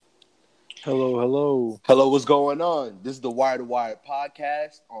Hello, hello. Hello, what's going on? This is the Wire to Wire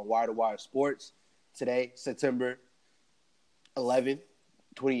podcast on Wire to Wire Sports. Today, September 11th,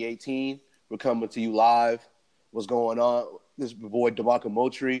 2018. We're coming to you live. What's going on? This is my boy DeMarco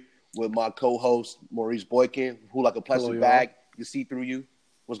Moultrie with my co-host Maurice Boykin, who like a Hello, plastic y'all. bag. You see through you.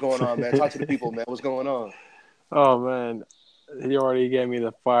 What's going on, man? Talk to the people, man. What's going on? Oh, man. He already gave me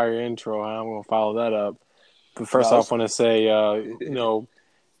the fire intro. I'm going to follow that up. But first No, off, I want to say,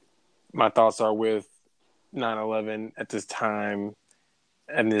 my thoughts are with 9/11 at this time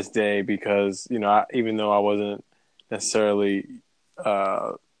and this day because, even though I wasn't necessarily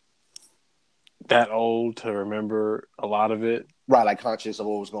uh, that old to remember a lot of it, right, like conscious of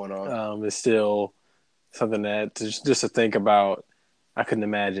what was going on. it's still something that just to think about. I couldn't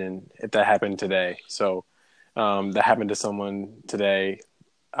imagine if that happened today. So that happened to someone today.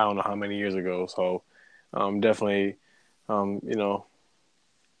 I don't know how many years ago. So definitely,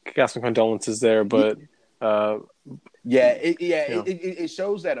 got some condolences there. But Yeah, you know, it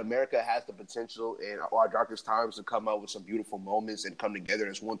shows that America has the potential in our darkest times to come out with some beautiful moments and come together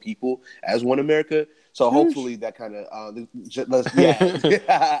as one people, as one America. So hopefully that kind of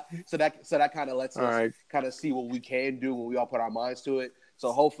so that kind of lets all us right. kind of see what we can do when we all put our minds to it.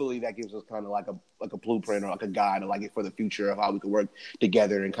 So hopefully that gives us kind of like a blueprint or like a guide or like for the future of how we can work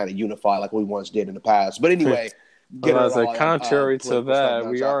together and kind of unify like we once did in the past. But anyway, Well, get rid of as a all that contrary to political stuff that,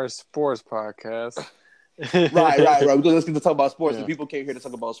 now, we John. are a sports podcast. Right. Let's get to talk about sports. Yeah. The people came here to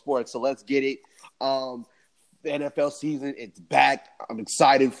talk about sports, so let's get it. The NFL season, it's back. I'm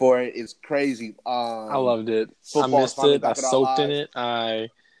excited for it. It's crazy. I loved it. I Football is missed finally it. I back in our soaked in lives. it.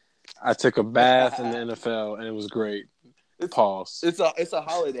 I took a bath in the NFL, and it was great. it's Pause. it's a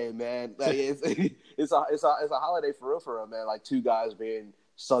holiday, man. Like it's a holiday for real, man. Like two guys being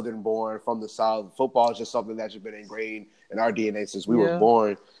Southern born from the South. Football is just something that's just been ingrained in our DNA since we were Yeah.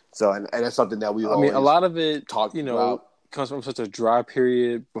 born. So and that's something that we've I mean, a always lot of it, talked about. comes from such a dry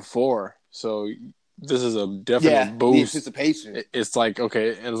period before. So this is a Yeah, definite the boost. anticipation. It's like,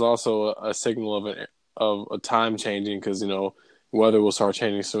 okay, and it's also a signal of a time changing because, weather will start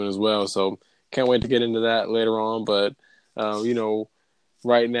changing soon as well. So can't wait to get into that later on. But,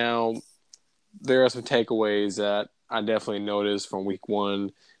 right now, there are some takeaways that I definitely noticed from week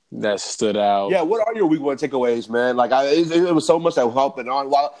one that stood out. Yeah, what are your week one takeaways, man? Like, it was so much that was helping on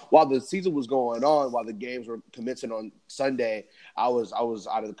while the season was going on, while the games were commencing on Sunday. I was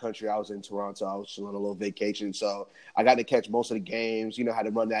out of the country. I was in Toronto. I was chilling on a little vacation, so I got to catch most of the games. You know how to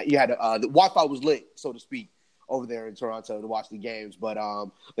run that. You had to, the Wi-Fi was lit, so to speak, over there in Toronto to watch the games. But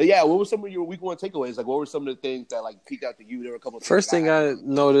yeah, what were some of your week one takeaways? Like, what were some of the things that like peeked out to you? There were a couple of things First that I thing had I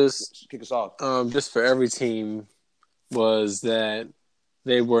noticed, kick us off. just for every team, was that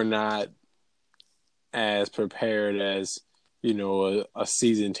they were not as prepared as a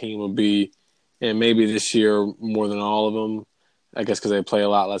seasoned team would be, and maybe this year more than all of them. I guess because they play a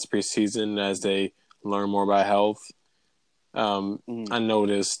lot less preseason as they learn more about health. I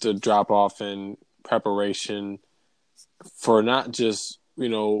noticed a drop off in preparation for not just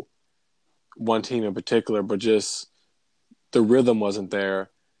one team in particular, but just the rhythm wasn't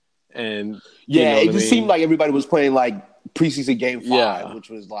there, and you Yeah, know what it I just seemed mean. like everybody was playing like preseason game 5, Yeah, which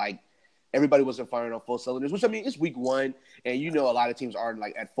was like everybody wasn't firing on full cylinders. Which I mean, it's week 1, and a lot of teams aren't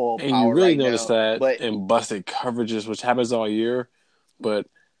like at full and you power really right notice now. that But in busted coverages, which happens all year. But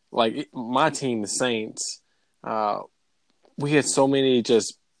like my team, the Saints, we had so many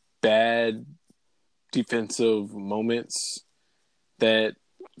just bad defensive moments that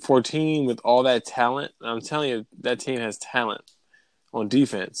for a team with all that talent, I'm telling you, that team has talent on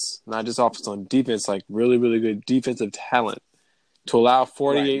defense, not just offense, on defense, like really, really good defensive talent. To allow right,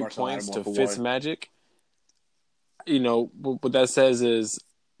 48 Marshall points Lattimore to for one. Fitzmagic, what that says is,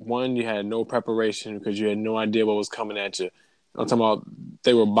 one, you had no preparation because you had no idea what was coming at you. I'm talking about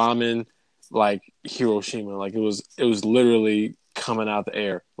they were bombing like Hiroshima, like it was literally coming out the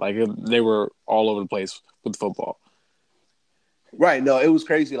air, like they were all over the place with football. Right, no, it was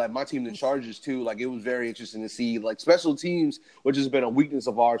crazy. Like my team, the Chargers, too. Like it was very interesting to see. Like special teams, which has been a weakness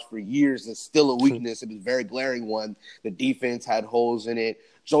of ours for years, is still a weakness. It was a very glaring one. The defense had holes in it.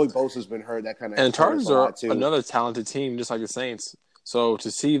 Joey Bosa's been hurt. That kind of And the hurt us a Chargers are lot too. another talented team, just like the Saints. So to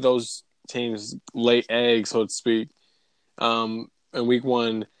see those teams lay eggs, so to speak, in week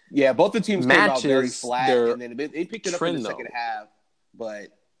one Yeah, both the teams came out very matches flat, their and then they picked it up in the trend, second though. half.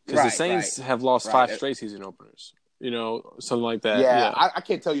 But Because the right, Saints have lost right. 5 straight season openers, something like that. Yeah, Yeah, I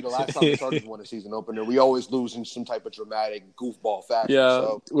can't tell you the last time the Chargers won a season opener. We always lose in some type of dramatic goofball fashion. yeah,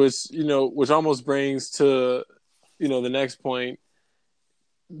 So which almost brings to the next point,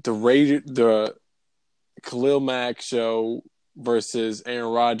 the Khalil Mack show versus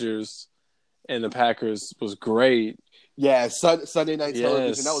Aaron Rodgers. and the Packers was great. Yeah, Sunday night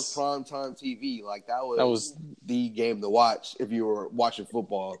television. That was Yes. primetime TV. Like that That was was the game to watch if you were watching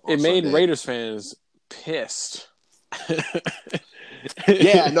football on it made Sunday. Raiders fans pissed.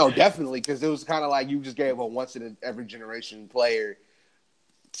 Yeah, no, definitely, because it was kind of like you just gave a once in every generation player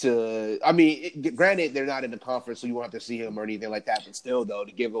to. I mean, granted, they're not in the conference, so you won't have to see him or anything like that. But still, though,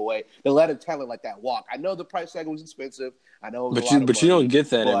 to give away, to let a talent like that walk. I know the price tag was expensive. I know it was a lot of But you money, don't get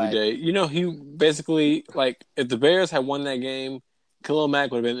that every but day. You know, he basically like if the Bears had won that game, Khalil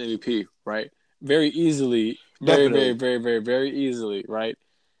Mack would have been MVP, right? Very easily, definitely. very easily, right?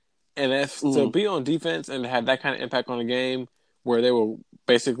 And if to Mm-hmm. be on defense and have that kind of impact on a game where they will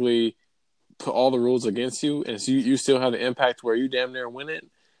basically put all the rules against you, and so you still have the impact where you damn near win it,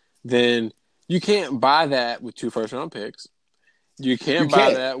 then you can't buy that with 2 first-round picks. You You can't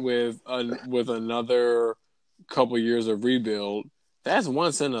buy can't. that with another couple years of rebuild. That's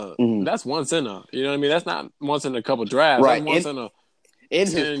once in a. Mm-hmm. That's once in a. You know what I mean? That's not once in a couple drafts. That's Right. once in a In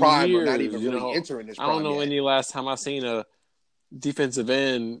his 10 prime, or not years. even You really know, entering his I don't prime know yet. any last time I seen a defensive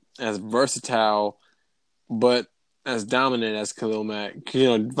end as versatile, but as dominant as Khalil Mack.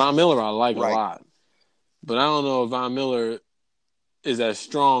 You know, Von Miller I like a Right. lot, but I don't know if Von Miller is as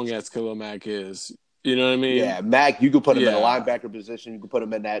strong as Khalil Mack is. You know what I mean? Yeah, Mac, you could put him in a Yeah. linebacker position. You could put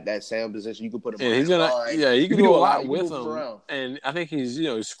him in that Sam position. You could put him And on he's that gonna, line. yeah, he You can could do a a lot. lot You can with move him him, around. and I think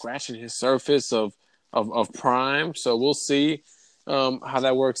he's scratching his surface of prime. So we'll see how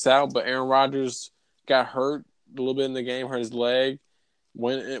that works out. But Aaron Rodgers got hurt a little bit in the game, hurt his leg,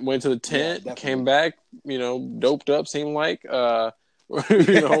 went to the Yeah, tent, came definitely. back, doped up, seemed like, ready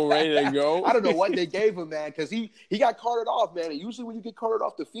to go. I don't know what they gave him, man, because he got carted off, man. And usually when you get carted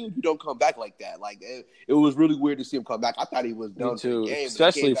off the field, you don't come back like that. Like it was really weird to see him come back. I thought he was Me done for the too. game, but he came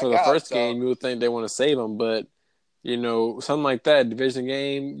Especially for back the out. first So game, you would think they want to save him, but something like that, division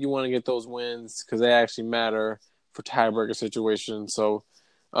game, you want to get those wins because they actually matter for tiebreaker situations. So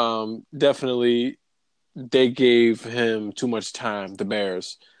definitely they gave him too much time, the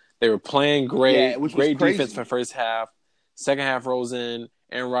Bears. They were playing yeah, great, which was great defense for crazy. the first half. Second half rolls in,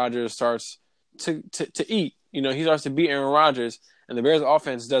 Aaron Rodgers starts to eat. He starts to beat Aaron Rodgers, and the Bears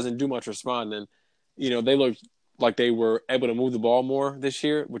offense doesn't do much responding. They look like they were able to move the ball more this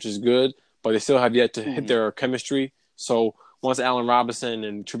year, which is good, but they still have yet to hit Mhm. their chemistry. So once Allen Robinson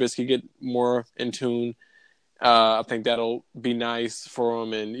and Trubisky get more in tune, I think that'll be nice for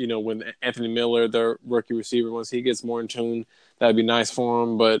him. And, when Anthony Miller, their rookie receiver, once he gets more in tune, that'd be nice for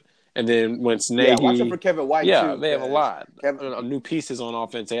him. And then once Yeah, watch out for Nagy, Kevin White yeah, too, they have a because lot Kevin. of new pieces on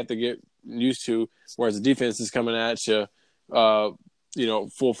offense they have to get used to, whereas the defense is coming at you,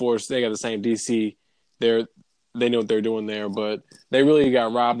 full force. They got the same DC. They know what they're doing there, but they really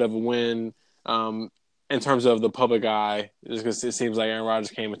got robbed of a win in terms of the public eye, just because it seems like Aaron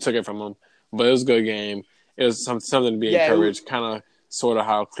Rodgers came and took it from them. But it was a good game. It was something to be Yeah, encouraged, kind of sort of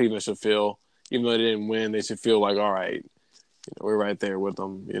how Cleveland should feel. Even though they didn't win, they should feel like, all right, we're right there with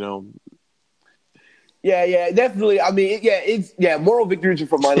them, Yeah, definitely. I mean, it's moral victories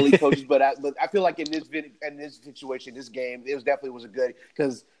for minor league coaches, but I feel like in this situation, this game, it definitely was a good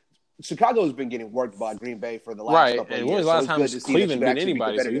because Chicago has been getting worked by Green Bay for the last Right. couple of And when was years, the so last it's time good to see that you Cleveland can beat actually be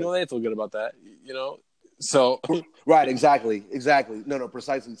anybody? So competitive. they feel good about that, So Right, exactly. No,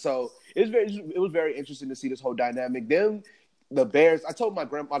 precisely. So it was very interesting to see this whole dynamic. The Bears. I told my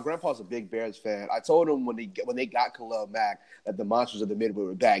grandpa's a big Bears fan. I told him when they got Khalil Mack that the monsters of the Midway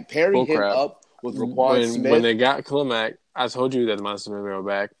were back. Pairing bull him crap. up with Roquan When Smith. they got Khalil Mack, I told you that the Monsters were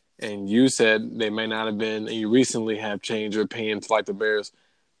back, and you said they may not have been, and you recently have changed your opinion to like the Bears.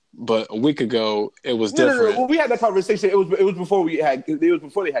 But a week ago, it was different. No. When we had that conversation, it was before they had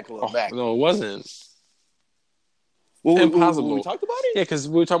Khalil Mack. No, it wasn't. When we Impossible. talked about it. Yeah, because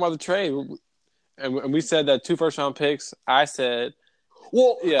we were talking about the trade, and we said that 2 first-round picks. I said,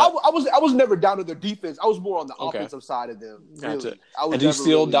 Well, yeah. I was never down to their defense. I was more on the Okay. offensive side of them. Really. Gotcha. I was And do you never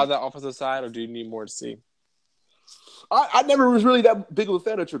still really, doubt that offensive side, or do you need more to see? I never was really that big of a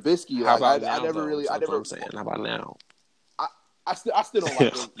fan of Trubisky. How Like, about I now, never though? really. I That's what never. I'm saying. How about now? I still don't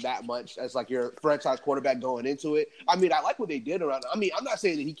like him that much as like your franchise quarterback going into it. I mean, I like what they did around. I mean, I'm not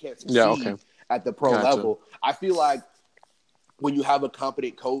saying that he can't succeed at the pro level. I feel like when you have a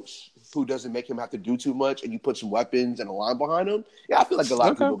competent coach who doesn't make him have to do too much, and you put some weapons and a line behind him, I feel like a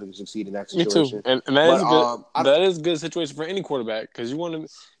lot of people can succeed in that situation. Me too, and that is good. That is a good situation for any quarterback because you want to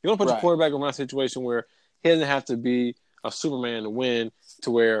put your quarterback around a situation where he doesn't have to be a Superman to win,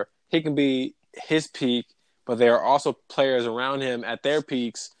 to where he can be his peak, but there are also players around him at their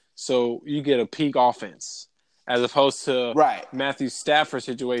peaks, so you get a peak offense as opposed to Matthew Stafford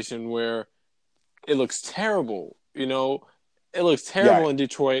situation where it looks terrible. It looks terrible in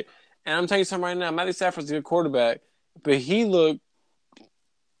Detroit, And I'm telling you something right now. Matthew Stafford's a good quarterback, but he looked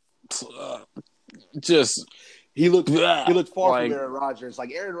uh, just he looked far from like. Aaron Rodgers.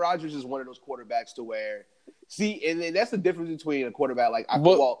 Like Aaron Rodgers is one of those quarterbacks to where see, and then that's the difference between a quarterback like But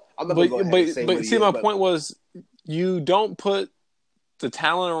I'm not gonna go ahead and say what he see, is, my but point was, you don't put the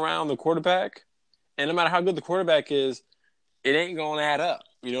talent around the quarterback, and no matter how good the quarterback is, it ain't gonna add up.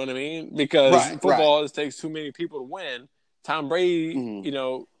 You know what I mean? Because right. football it takes too many people to win. Tom Brady,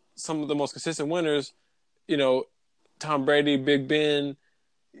 Mm-hmm. some of the most consistent winners, you know, Tom Brady, Big Ben,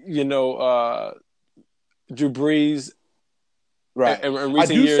 Drew Brees. Right. In I recent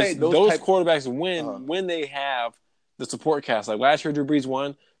do say years, those those type. quarterbacks Uh-huh. win when they have the support cast. Like last year, Drew Brees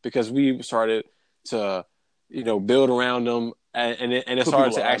won because we started to, build around them, and it Put started people to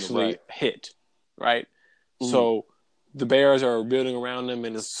around him, actually right? hit, right? Mm-hmm. So the Bears are building around them,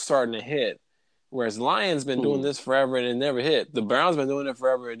 and it's starting to hit. Whereas Lions been doing Mm-hmm. this forever and it never hit. The Browns been doing it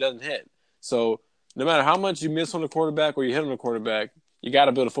forever and it doesn't hit. So no matter how much you miss on the quarterback or you hit on the quarterback, you got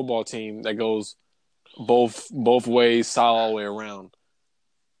to build a football team that goes both ways, solid all the way around.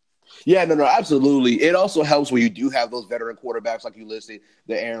 Yeah, no, absolutely. It also helps when you do have those veteran quarterbacks like you listed,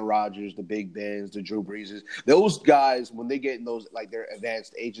 the Aaron Rodgers, the Big Bens, the Drew Breeses. Those guys, when they get in those like their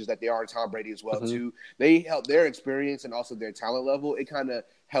advanced ages that they are, Tom Brady as well Mm-hmm. too, they help their experience and also their talent level. It kind of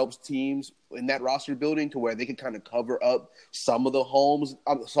helps teams in that roster building to where they can kind of cover up some of the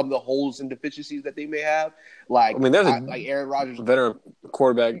some of the holes and deficiencies that they may have. I mean, there's a Like Aaron Rodgers. veteran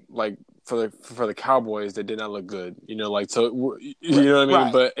quarterback like for the Cowboys that did not look good. You Right, know what I mean.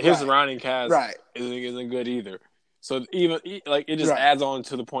 right, But his right, surrounding cast right, isn't good either. So even like it just right. adds on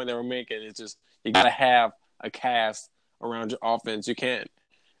to the point that we're making. It's just you got to have a cast around your offense. You can't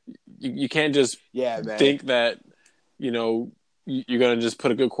just Yeah, man. think that you're gonna just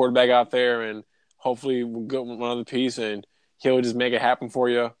put a good quarterback out there and hopefully we'll get one other piece and he'll just make it happen for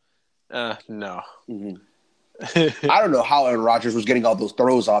you. No. Mm-hmm. I don't know how Aaron Rodgers was getting all those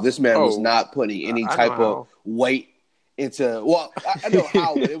throws off. This man was Oh, not putting any I know type of how. weight into. Well, I know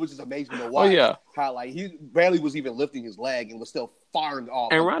how, but it was just amazing to Oh watch yeah, how like he barely was even lifting his leg and was still firing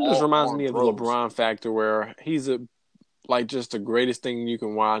off and like Rodgers all reminds arm me of the throws. LeBron factor, where he's just the greatest thing you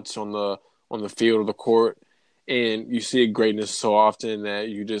can watch on the field of the court, and you see greatness so often that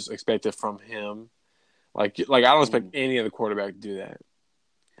you just expect it from him. Like I don't expect Mm. any other quarterback to do that.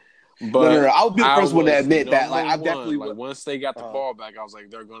 No. But I'll be the I first one to was admit that. number Like I one. definitely Like would. once they got the Uh, ball back, I was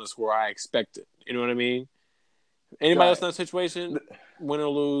like, they're going to score. I expect it. You know what I mean? Anybody else right. in that situation, win or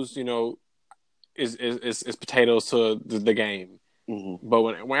lose, is potatoes to the game. Mm-hmm. But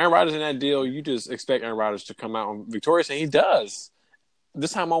when Aaron Rodgers in that deal, you just expect Aaron Rodgers to come out victorious, and he does.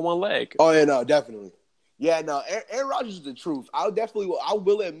 This time on one leg. Oh yeah, no, definitely. Yeah, no, Aaron Rodgers is the truth. I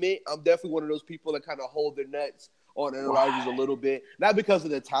will admit, I'm definitely one of those people that kind of hold their nuts on Aaron Rodgers a Why? little bit, not because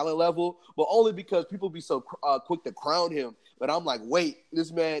of the talent level, but only because people be so quick to crown him. But I'm like, wait,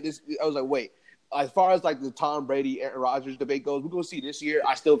 this man, this. I was like, wait. As far as like the Tom Brady Aaron Rodgers debate goes, we're gonna see this year.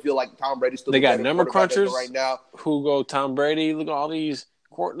 I still feel like Tom Brady's still They the got better number quarterback as of right crunchers now. who go Tom Brady. Look at all these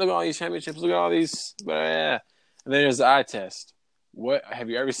championships. Look at all these. Yeah. And then there's the eye test. What have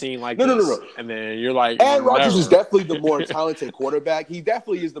you ever seen like No. this? And then you're like, Aaron Rodgers is never. definitely the more talented quarterback. He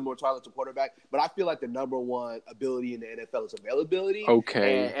definitely is the more talented quarterback, but I feel like the number one ability in the NFL is availability, and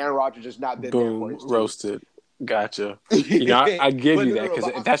Okay, Aaron Rodgers has not been there for boom, his team. roasted. Gotcha. I give But you that because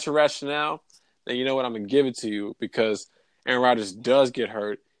but if that's your rationale, then you know what, I'm gonna give it to you because Aaron Rodgers does get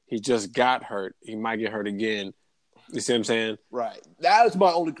hurt. He just got hurt. He might get hurt again. You see what I'm saying? right. That was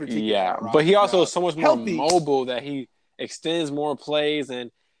my only critique of Yeah, Aaron but he Rodgers. also Now, is so much more healthy. mobile that he extends more plays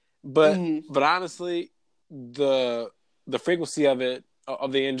and but Mm-hmm. but honestly, the frequency of the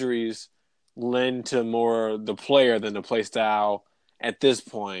injuries lend to more the player than the play style at this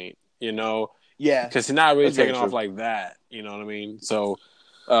point. Yeah, Because he's not really that's very taking off true. like that. You know what I mean? So,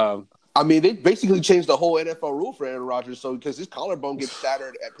 um, I mean, they basically changed the whole NFL rule for Aaron Rodgers, so because his collarbone gets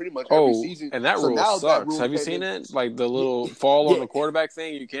shattered at pretty much every oh, season. and that So rule now that sucks. rule Have you came seen in. it? Like the Yeah, little fall on yeah, the quarterback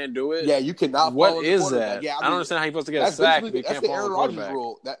thing. You can't do it. yeah, you cannot What follow the is quarterback. that? Yeah, I I don't mean, understand how you're supposed to get a sack if you that's can't the fall on Aaron the Rodgers quarterback.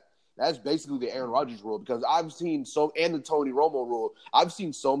 rule. That's basically the Aaron Rodgers rule because I've seen and the Tony Romo rule. I've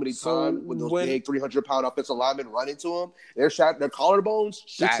seen so many So times when those when big 300-pound offensive linemen run into him, their collarbones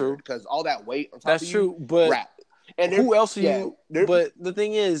you're shattered true, because all that weight on top that's of you true. But wrapped. And who else are yeah, you? they're But the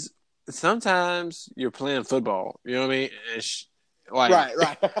thing is, sometimes you're playing football. You know what I mean? And like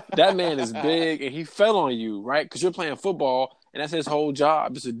right. that man is big, and he fell on you, right? Because you're playing football, and that's his whole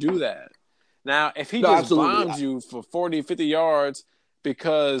job is to do that. Now, if he No, just absolutely. bombs you for 40, 50 yards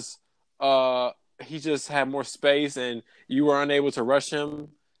because he just had more space and you were unable to rush him,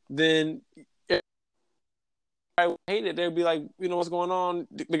 then I hate it. They'd be like, you know what's going on?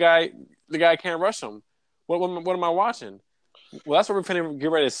 The guy can't rush him. What am I watching? Well, that's what we're going to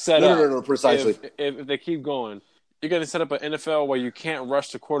get ready to set up. No, precisely. If they keep going, you're going to set up an NFL where you can't rush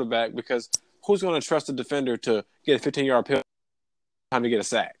the quarterback because who's going to trust the defender to get a 15-yard penalty time to get a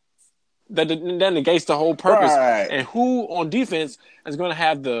sack? That negates the whole purpose. Right. And who on defense is going to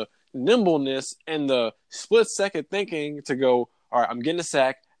have the nimbleness and the split-second thinking to go, all right, I'm getting a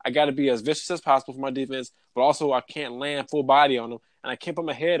sack. I got to be as vicious as possible for my defense, but also I can't land full body on him, and I can't put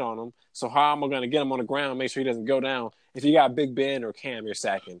my head on him. So how am I going to get him on the ground, make sure he doesn't go down? If you got Big Ben or Cam, you're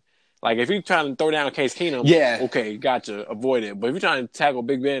sacking. Like, if you're trying to throw down Case Keenum, okay, gotcha, avoid it. But if you're trying to tackle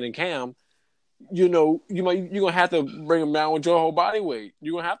Big Ben and Cam, you're going to have to bring him down with your whole body weight.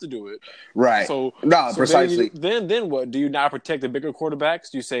 You're going to have to do it. Right. So precisely. Then what? Do you not protect the bigger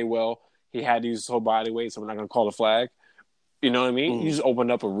quarterbacks? Do you say, well, he had to use his whole body weight, so we're not going to call the flag? You know what I mean? You just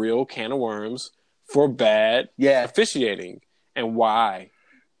opened up a real can of worms for bad officiating. And why?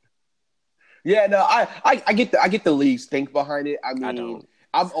 Yeah, no, I get the league's think behind it. I mean, I don't.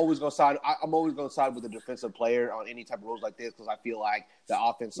 I'm always gonna side with the defensive player on any type of rules like this because I feel like the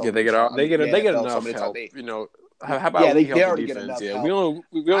offense. They get enough help. How about we help the defense? We don't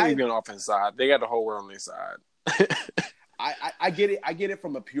even get an offense side. They got the whole world on their side. I get it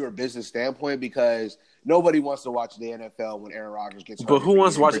from a pure business standpoint because nobody wants to watch the NFL when Aaron Rodgers gets hurt. But who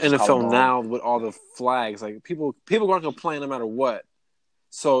wants to watch NFL now with all the flags? Like people are going to complain no matter what.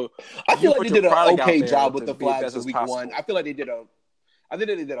 So I feel like they did an okay job with the flags in week 1. I feel like they did a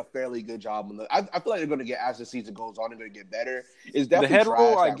fairly good job on the. I feel like they're going to get as the season goes on, they're going to get better. It's definitely the head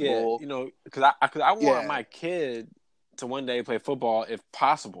rule. I get rule. Because I want my kid to one day play football if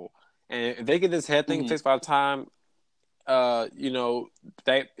possible, and if they get this head thing fixed by the time,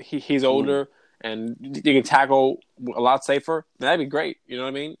 that he's older and he can tackle a lot safer, then that'd be great. You know what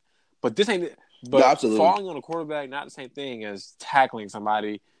I mean? But this ain't. But falling on a quarterback, not the same thing as tackling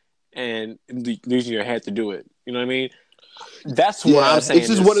somebody and losing your head to do it. You know what I mean? That's what I'm saying. It's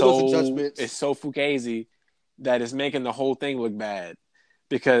just one of those adjustments. It's so fugazi that it's making the whole thing look bad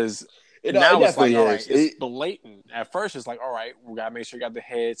because now it's like, all right, it's blatant. At first, it's like, all right, we got to make sure you got the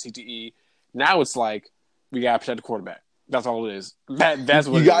head, CTE. Now it's like, we got to protect the quarterback. That's all it is. That's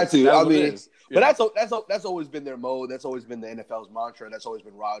what you got to. That's I mean, but that's always been their mode. That's always been the NFL's mantra. That's always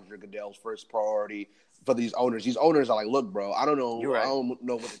been Roger Goodell's first priority for these owners. These owners are like, look, bro, I don't know. Right. I don't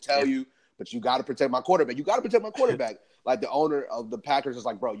know what to tell you, but you got to protect my quarterback. You got to protect my quarterback. Like the owner of the Packers is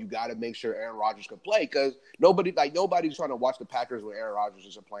like, bro, you got to make sure Aaron Rodgers can play because nobody's trying to watch the Packers when Aaron Rodgers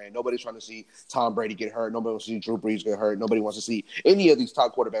isn't playing. Nobody's trying to see Tom Brady get hurt. Nobody wants to see Drew Brees get hurt. Nobody wants to see any of these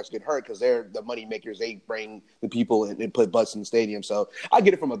top quarterbacks get hurt because they're the money makers. They bring the people and put butts in the stadium. So I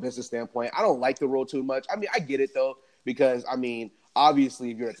get it from a business standpoint. I don't like the rule too much. I mean, I get it though because I mean,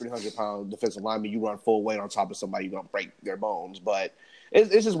 obviously, if you're a 300-pound defensive lineman, you run full weight on top of somebody, you're gonna break their bones, but.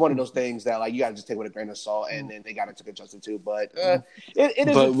 It's just one of those things that like you gotta just take with a grain of salt, and then they got to adjust it too. But it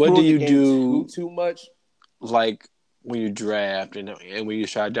is. But what do you do too much? Like when you draft and when you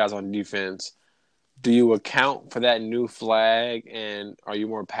strategize on defense, do you account for that new flag, and are you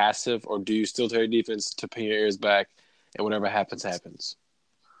more passive, or do you still tell your defense to pin your ears back and whatever happens, happens?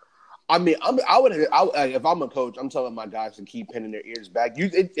 I mean, if I'm a coach, I'm telling my guys to keep pinning their ears back.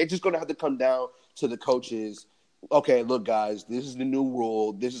 It's just gonna have to come down to the coaches. Okay, look, guys, this is the new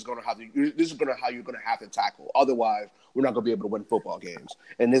rule. This is how you're gonna have to tackle. Otherwise, we're not gonna be able to win football games.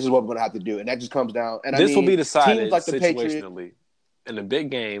 And this is what we're gonna have to do. And that just comes down. And this will be decided like situationally in a big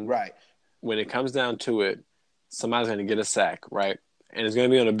game, right? When it comes down to it, somebody's gonna get a sack, right? And it's gonna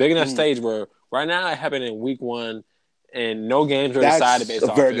be on a big enough stage where right now it happened in week 1, and no games are decided based off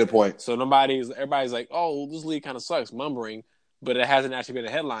it. That's a very good point. So everybody's like, oh, this league kind of sucks, mumbling. But it hasn't actually been a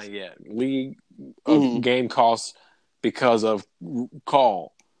headline yet. League game costs because of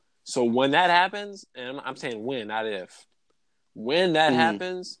call. So when that happens, and I'm saying when, not if. When that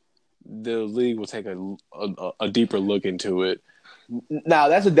happens, the league will take a deeper look into it. Now,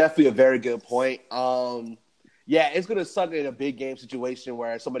 that's definitely a very good point. Yeah, it's going to suck in a big game situation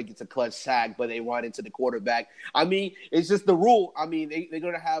where somebody gets a clutch sack, but they run into the quarterback. I mean, it's just the rule. I mean, they're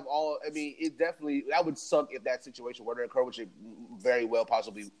going to have that would suck if that situation were to occur, which it very well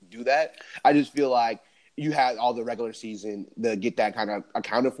possibly do that. I just feel like you had all the regular season to get that kind of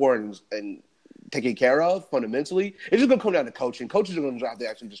accounted for and taken care of fundamentally. It's just going to come down to coaching. Coaches are going to have to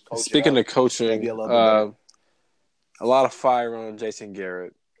actually just coach. Speaking of coaching, a lot of fire on Jason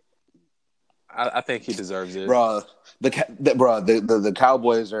Garrett. I think he deserves it, bro. The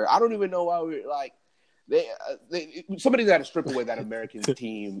Cowboys are. I don't even know why we're like. Somebody's got to strip away that American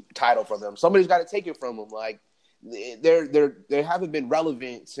team title from them. Somebody's got to take it from them. Like they haven't been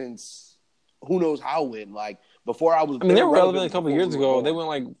relevant since who knows how when. Like Before I was, I mean, they were relevant a relevant couple of before years we were ago. They born.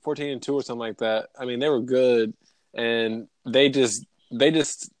 went like 14-2 or something like that. I mean, they were good, and they just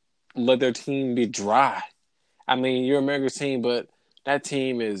let their team be dry. I mean, you're America's team, but that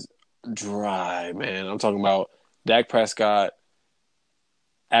team is dry, man. I'm talking about Dak Prescott,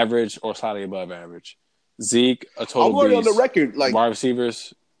 average or slightly above average. Zeke, a total I'm already on the beast. record. The Like wide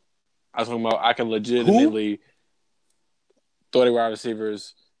receivers, I was talking about. I can who? legitimately throw the wide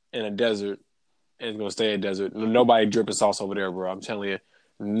receivers in a desert and it's gonna stay a desert. Nobody dripping sauce over there, bro. I'm telling you,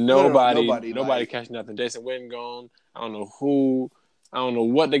 No, nobody, nobody. nobody Like, catching nothing. Jason Witten gone. I don't know who. I don't know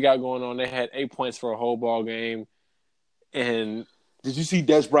what they got going on. They had 8 points for a whole ball game, and did you see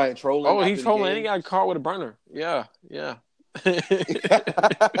Des Bryant trolling oh, he after the trolling and he game? got caught with a burner. Yeah, yeah. I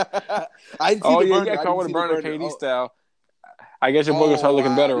didn't see Oh the yeah, he burner. got I caught didn't with a see the burner, burner. KD Oh, style. I guess your boy gonna oh start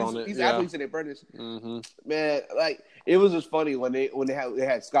looking wow. better on it. These Yeah. athletes and their burners. Mm-hmm. Man, like it was just funny when they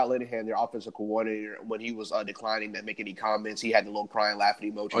had Scott Linehan, their offensive coordinator, when he was declining to make any comments. He had the little crying,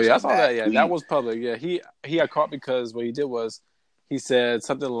 laughing Oh emojis yeah, I in the saw that. back Yeah, that tweet. was public. Yeah, he got caught because what he did was he said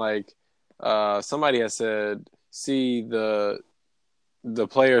something like, somebody had said, "See the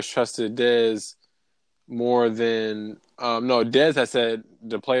players trusted Dez more than no Dez had said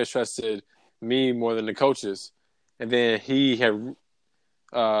the players trusted me more than the coaches," and then he had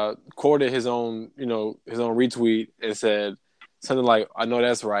quoted his own his own retweet and said something like, "I know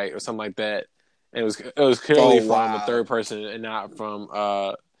that's right" or something like that. And it was clearly Oh from a wow, third person and not from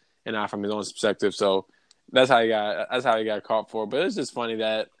his own perspective. So that's how he got caught for. But it's just funny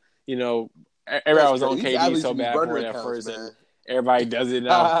that everybody that's was on crazy. These KD athletes so and these bad burner for it at accounts, first, and man. everybody does it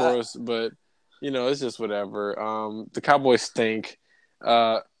now, of course. But it's just whatever. The Cowboys stink.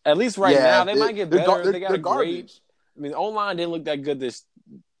 At least right now Yeah, they might get better. They got they're a great. garbage. I mean, O-line didn't look that good this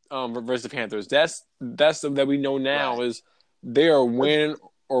versus the Panthers. That's something that we know now Right. is they are win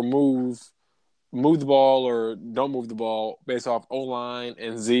or move the ball or don't move the ball based off O-line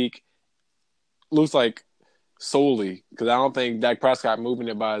and Zeke. Looks like solely because I don't think Dak Prescott moving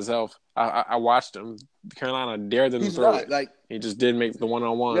it by himself. I watched him. Carolina dared them to He's throw not it. like He just didn't make the one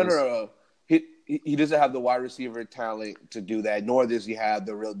on no, no, ones. no, no. He doesn't have the wide receiver talent to do that, nor does he have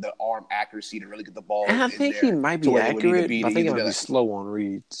the arm accuracy to really get the And ball I in think he there might to be where they would need to accurate, be but I to think he either might do be that. slow on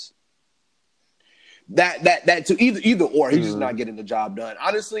reads. That to either or he's just Mm. not getting the job done.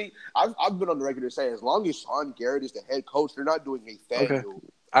 Honestly, I've been on the record to say as long as Sean Garrett is the head coach, they're not doing a Okay, FanDuel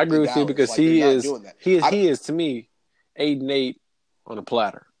I agree in with you Dallas. because Like they're he not is doing that. he is he is to me 8-8 on a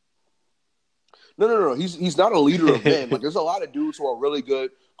platter. No. He's not a leader of men. Like there's a lot of dudes who are really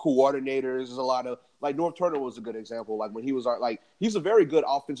good coordinators. There's a lot of like North Turner was a good example. Like when he was like he's a very good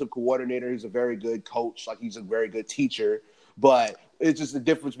offensive coordinator. He's a very good coach. Like he's a very good teacher. But it's just the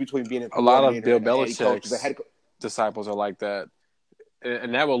difference between being a A lot of coordinator Bill and a head coach. Because a Belichick's head disciples are like that,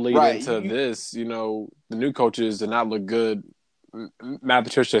 and that will lead right, into this. The new coaches did not look good. Matt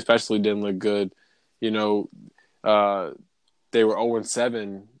Patricia especially didn't look good. You know, uh, they were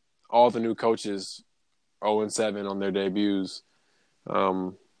 0-7. All the new coaches 0-7 on their debuts.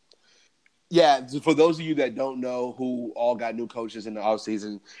 Um, yeah, for those of you that don't know who all got new coaches in the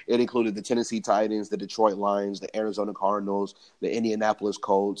offseason, it included the Tennessee Titans, the Detroit Lions, the Arizona Cardinals, the Indianapolis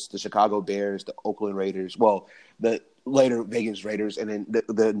Colts, the Chicago Bears, the Oakland Raiders. Well, the later Vegas Raiders, and then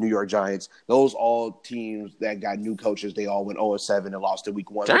the New York Giants. Those all teams that got new coaches, they all went 0-7 and lost in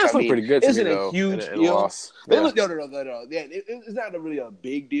week one, which I Giants look mean pretty good to me isn't a though in huge a deal. loss. They Yeah, look no. Yeah, it's not really a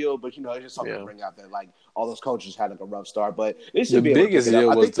big deal, but it's just something to yeah. bring out that like all those coaches had like a rough start, but they The should be able to pick biggest it up.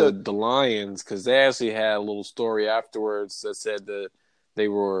 deal I was think the Lions because they actually had a little story afterwards that said that they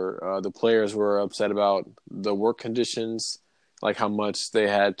were the players were upset about the work conditions, like how much they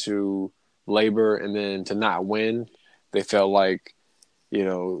had to labor, and then to not win, they felt like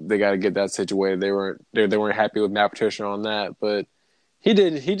they got to get that situated. They weren't happy with Matt Patricia on that, but he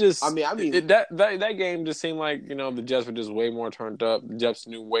didn't. He just I mean, that game just seemed like the Jets were just way more turned up. The Jets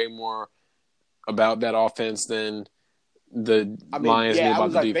knew way more about that offense than the Lions knew yeah, I about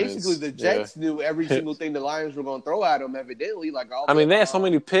was the like, basically, defense. the Yeah. Jets knew every single thing the Lions were going to throw at them. Evidently, like all I the mean, they had so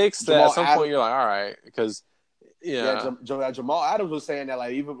many picks that at Jamal some point Adams, you're like, all right, because yeah, yeah, Jamal Adams was saying that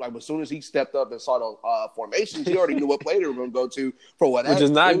like even like as soon as he stepped up and saw the formations, he already knew what play they were going to go to for which whatever. is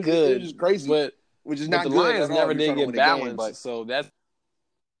not It was good, just crazy, but which is but the not good Lions at all if never you're did trying to get win a game. But balanced, so that's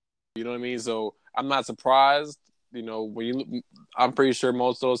you know what I mean. So I'm not surprised. I'm pretty sure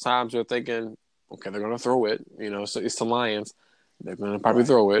most of those times you're thinking, okay, they're going to throw it. So it's the Lions, they're going to probably right,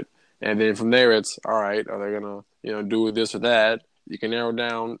 throw it, and then from there it's all right. Are they going to do this or that? You can narrow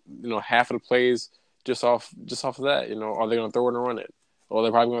down half of the plays just off of that. Are they going to throw it or run it? Or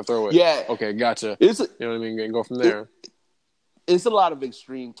they're probably going to throw it. yeah, Okay, gotcha. it's You know what I mean? And go from it, there. it's a lot of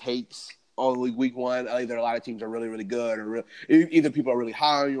extreme takes. only week one. Either a lot of teams are really, really good, or either people are really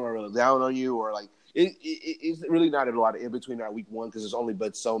high on you or really down on you, or like it's really not a lot of in between that week one because there's only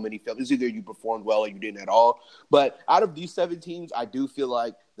but so many films. It's either you performed well or you didn't at all. But out of these 7 teams, I do feel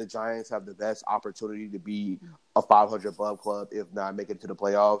like the Giants have the best opportunity to be a 500 club, if not make it to the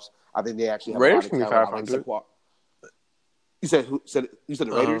playoffs. I think they actually have Raiders a can lot be of 500. talent. You said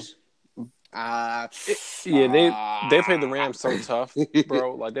the Raiders? Yeah, they play the Rams so tough,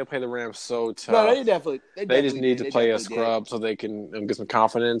 bro. Like they play the Rams so No, tough. they They just definitely need did. to They play a definitely did. scrub so they can get some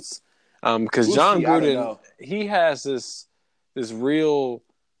confidence. Because We'll John see. I don't Gruden, know. he has this real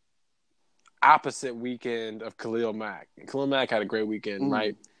opposite weekend of Khalil Mack. Khalil Mack had a great weekend,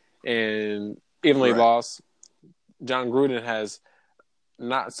 right? And even though he Right. lost, John Gruden has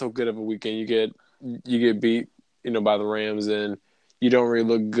not so good of a weekend. You get beat, by the Rams, and you don't really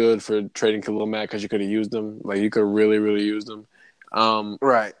look good for trading Khalil Mack because you could have used them. Like you could really, really use them.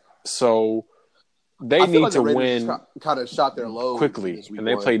 Right. So they I feel need like the to Raiders win just kind of shot their load in quickly, this week and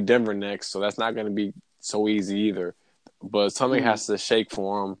they one. play Denver next, so that's not going to be so easy either. But something has to shake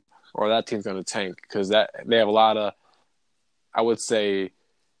for them, or that team's going to tank because they have a lot of, I would say,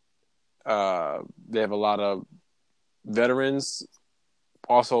 they have a lot of veterans,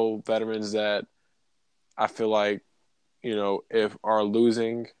 also veterans that I feel like, if are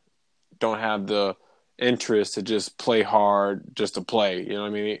losing, don't have the interest to just play hard just to play. You know what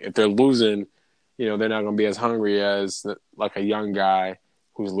I mean? If they're losing, they're not going to be as hungry as like a young guy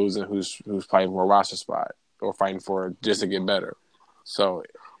who's losing, who's fighting for a roster spot or fighting for just to get better. So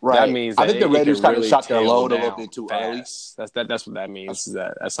that Right. means I that think the it Raiders could kind of really shot their tail load a little down bit too early. fast. That's what that means. Is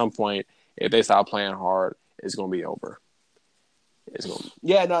that at some point, if they stop playing hard, it's going to be over. It's going.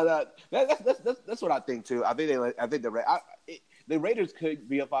 Yeah, no. That's what I think too. I think the Raiders could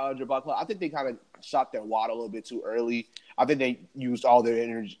be a 500 club. I think they kind of shot their wad a little bit too early. I think they used all their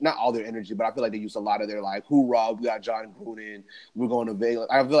energy, not all their energy, but I feel like they used a lot of their like, hoorah, we got John Gruden, we're going to Vegas.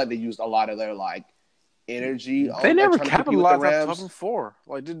 I feel like they used a lot of their like energy They on like never trying to compete with the capitalized off Rams. 2004.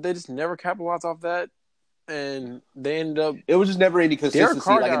 Like they just never capitalized off that, and they ended up. It was just never any Derek consistency.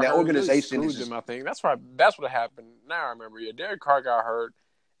 Carr Like in got that hurt, really organization, screwed it's just them. I think that's what happened. Now I remember. Yeah, Derek Carr got hurt,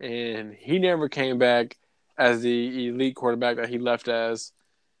 and he never came back as the elite quarterback that he left as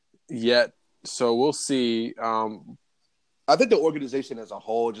yet. So we'll see. I think the organization as a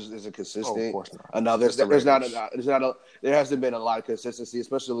whole just isn't consistent. Of course not. There hasn't been a lot of consistency,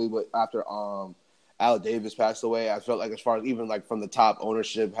 especially after Al Davis passed away. I felt like as far as even like from the top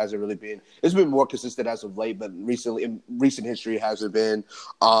ownership hasn't really been. It's been more consistent as of late, but recently in recent history hasn't been.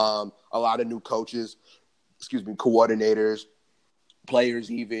 A lot of new coaches, coordinators,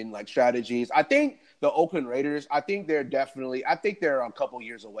 players, even like strategies. I think the Oakland Raiders, I think they're a couple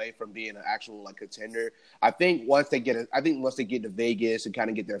years away from being an actual like contender. I think once they get to Vegas and kind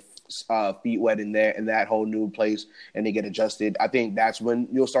of get their feet wet in there in that whole new place and they get adjusted, I think that's when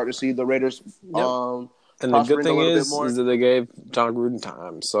you'll start to see the Raiders. Yep. And the good thing is that they gave John Gruden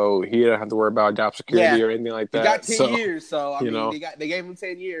time, so he didn't have to worry about job security or anything like that. He got 10 years, so I mean, know, they gave him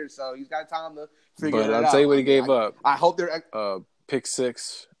 10 years, so he's got time to figure it out. But I'll tell you what he gave up. I hope they're pick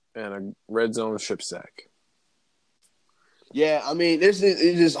six and a red zone strip sack. Yeah, I mean, it's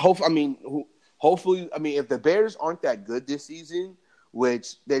just hope. I mean, hopefully, I mean, if the Bears aren't that good this season,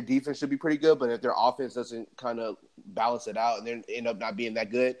 which their defense should be pretty good, but if their offense doesn't kind of balance it out and they end up not being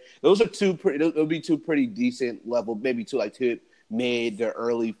that good, those are it'll be two pretty decent level, maybe two mid to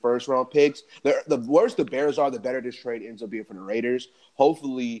early first round picks. The worse the Bears are, the better this trade ends up being for the Raiders.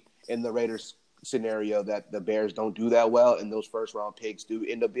 Hopefully, in the Raiders scenario that the Bears don't do that well and those first round picks do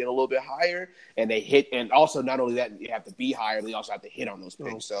end up being a little bit higher and they hit, and also not only that, you have to be higher, they also have to hit on those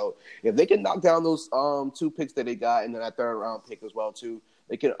picks. So if they can knock down those 2 picks that they got and then that third round pick as well too,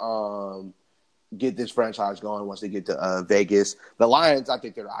 they can get this franchise going once they get to Vegas. The Lions, I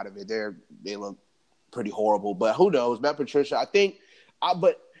think they're out of it. They look pretty horrible, but who knows? Matt Patricia, I think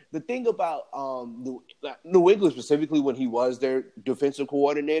but the thing about New England specifically, when he was their defensive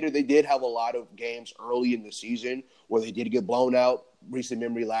coordinator, they did have a lot of games early in the season where they did get blown out. Recent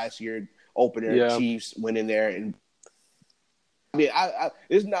memory last year, opener Chiefs went in there, and I mean,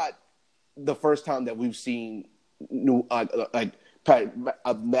 it's not the first time that we've seen Matt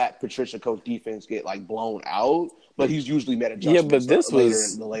Patricia coach defense get like blown out, but he's usually met adjustments. Yeah, but this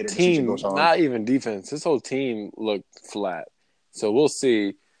was later team, goes on. Not even defense. This whole team looked flat. So we'll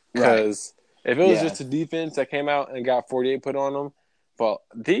see. Because if it was just a defense that came out and got 48 put on them, well,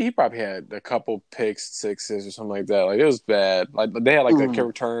 he probably had a couple picks, sixes or something like that. Like, it was bad. Like, they had like a kick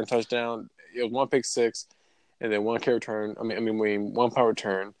return touchdown. It was 1 pick six, and then 1 kick return. I mean, one punt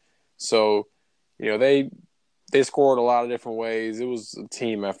return. So, they they scored a lot of different ways. It was a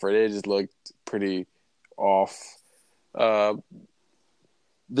team effort. It just looked pretty off. The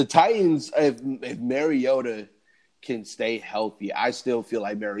Titans, if Mariota can stay healthy, I still feel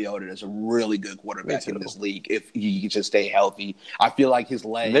like Mariota is a really good quarterback in this league. If he can just stay healthy, I feel like his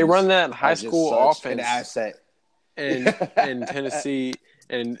legs. They run that high school offense an asset in Tennessee,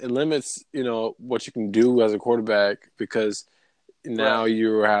 and it limits what you can do as a quarterback because now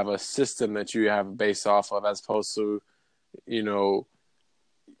you have a system that you have based off of as opposed to your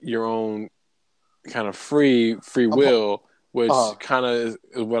own kind of free will, which kind of is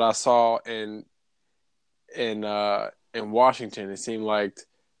what I saw in Washington. It seemed like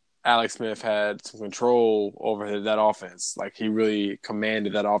Alex Smith had some control over that offense. Like he really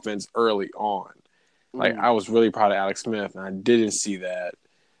commanded that offense early on. Like I was really proud of Alex Smith, and I didn't see that.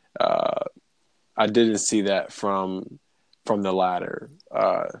 I didn't see that from the latter.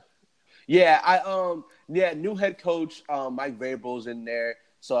 New head coach Mike Vrabel's in there,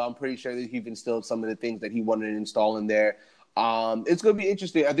 so I'm pretty sure that he instilled some of the things that he wanted to install in there. It's going to be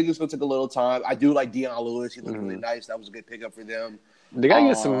interesting. I think it's going to take a little time. I do like Deion Lewis. He looked really nice. That was a good pickup for them. They got to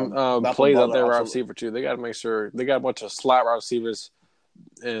get some plays out there, wide receiver too. They got to make sure they got a bunch of slot wide receivers,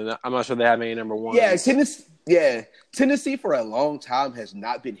 and I'm not sure they have any number one. Tennessee for a long time has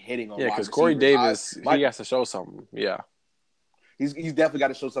not been hitting on wide receivers. Because Corey Davis, he has to show something. Yeah. He's definitely got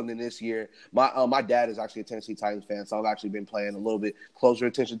to show something this year. My dad is actually a Tennessee Titans fan, so I've actually been paying a little bit closer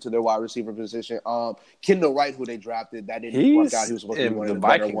attention to their wide receiver position. Kendall Wright, who they drafted, that didn't work out. He was supposed to be one of the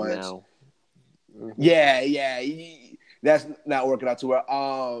better ones. Now. That's not working out too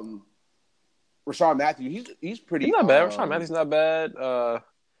well. Rashard Matthews, he's pretty. He's not bad. Rashard Matthews not bad.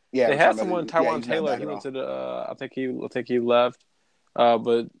 They had someone, Tyron Taylor. He went to the. I think he left.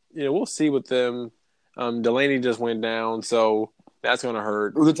 But we'll see with them. Delaney just went down, so. That's going to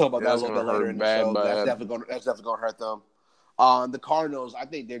hurt. We're going to talk about that a little bit later in the show. That's definitely going to hurt them. The Cardinals, I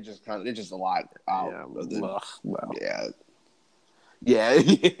think they're just a lot out.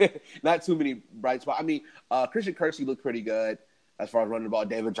 Not too many bright spots. I mean, Christian Kirksey looked pretty good as far as running the ball.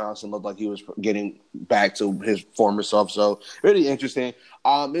 David Johnson looked like he was getting back to his former self. So really interesting.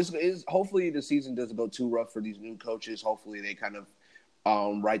 Hopefully the season doesn't go too rough for these new coaches. Hopefully they kind of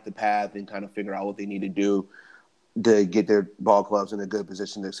right the path and kind of figure out what they need to do to get their ball clubs in a good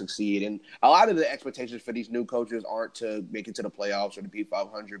position to succeed. And a lot of the expectations for these new coaches aren't to make it to the playoffs or the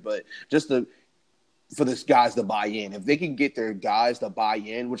P500, but just for these guys to buy in. If they can get their guys to buy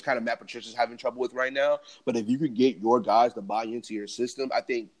in, which kind of Matt Patricia's having trouble with right now, but if you could get your guys to buy into your system, I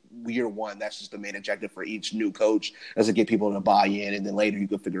think year one, that's just the main objective for each new coach, is to get people to buy in, and then later you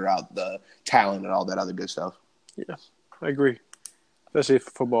can figure out the talent and all that other good stuff. Yeah, I agree, especially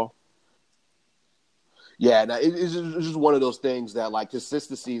for football. Yeah, it's just one of those things that, like,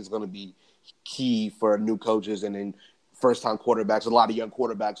 consistency is going to be key for new coaches and then first-time quarterbacks, a lot of young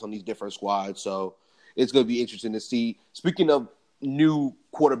quarterbacks on these different squads. So it's going to be interesting to see. Speaking of new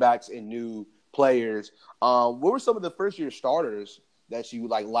quarterbacks and new players, what were some of the first-year starters that you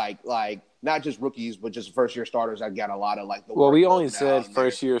like not just rookies, but just first-year starters that got a lot of, like, the Well, we only said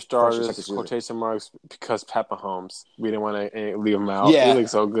first-year starters, quotation marks, because Pat Mahomes. We didn't want to leave him out. Yeah. He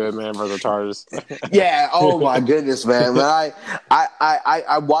looks so good, man, for the Chargers. Yeah, oh, my goodness, man. I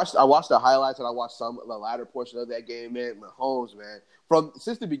watched the highlights, and I watched the latter portion of that game, man. Mahomes, man.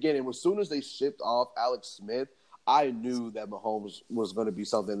 Since the beginning, as soon as they shipped off Alex Smith, I knew that Mahomes was going to be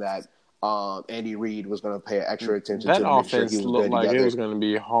something that Andy Reid was going to pay extra attention to. That offense looked like it was going to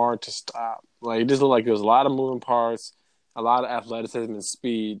be hard to stop. Like, it just looked like there was a lot of moving parts, a lot of athleticism and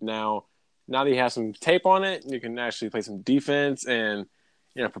speed. Now that you have some tape on it, you can actually play some defense and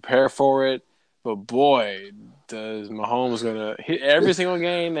prepare for it. But boy, does Mahomes going to hit every single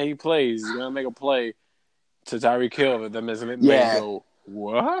game that he plays, he's going to make a play to Tyreek Hill that makes him go,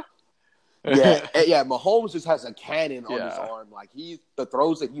 what? Yeah. Mahomes just has a cannon on his arm. Like, the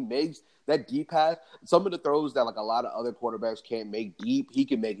throws that he makes, that deep pass, some of the throws that, like, a lot of other quarterbacks can't make deep, he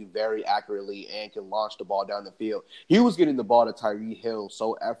can make it very accurately and can launch the ball down the field. He was getting the ball to Tyreek Hill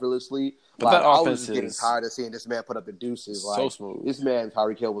so effortlessly. But that I offense was just getting tired of seeing this man put up the deuces. So smooth. This man,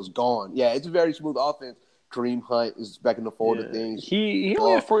 Tyreek Hill, was gone. Yeah, it's a very smooth offense. Kareem Hunt is back in the fold of things. He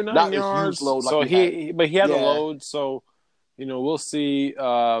only had 49 yards, but he had a load, so we'll see.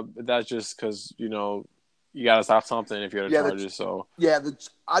 That's just because you got to stop something if you're the Chargers.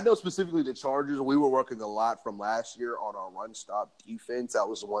 I know specifically the Chargers. We were working a lot from last year on our run stop defense. That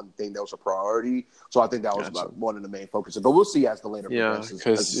was the one thing that was a priority. So I think that was one of the main focuses. But we'll see as the later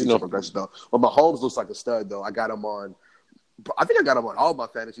progresses. Though. But Mahomes looks like a stud, though. I think I got him on all my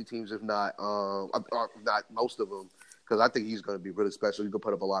fantasy teams, if not most of them, because I think he's going to be really special. He can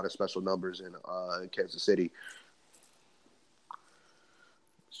put up a lot of special numbers in Kansas City.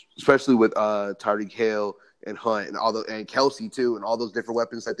 especially with Tyreek Hill and Hunt and Kelsey too, and all those different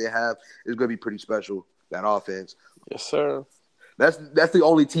weapons that they have, is going to be pretty special. That offense. Yes, sir. That's the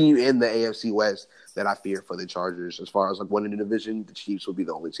only team in the AFC West that I fear for the Chargers. As far as like winning the division, the Chiefs will be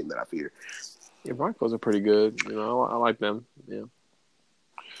the only team that I fear. Yeah, Broncos are pretty good. You know, I like them. Yeah.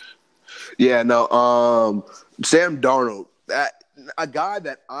 Yeah, no. Sam Darnold, a guy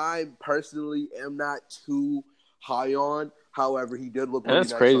that I personally am not too high on. However, he did look And really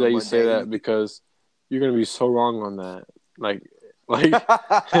that's nice crazy on that you Monday. say that because you're gonna be so wrong on that. Like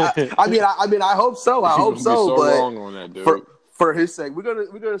I mean, I hope so. I hope so. Be but wrong on that, dude. For his sake,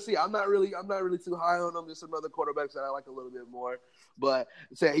 we're gonna see. I'm not really too high on him. There's some other quarterbacks that I like a little bit more. But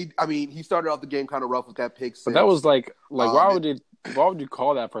he started off the game kind of rough with that pick six. But that was like why would you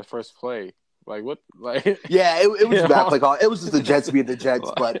call that for first play? Like what? Like yeah, it was a bad play call. It was just the Jets being the Jets.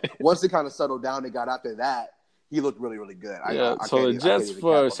 But once it kind of settled down and got after that, he looked really, really good. So the Jets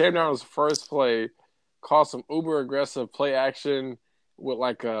for Sam Darnold's first play called some uber aggressive play action with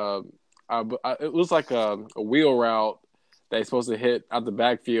like it was like a wheel route that he's supposed to hit out the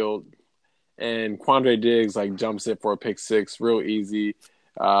backfield, and Quandre Diggs like jumps it for a pick six, real easy.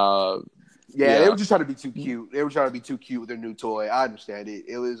 They were just trying to be too cute. They were trying to be too cute with their new toy. I understand it.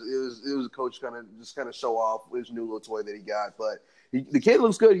 It was a coach kind of show off his new little toy that he got. But the kid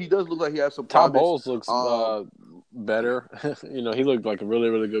looks good. He does look like he has some promise. Todd Bowles looks better. You know, he looked like a really,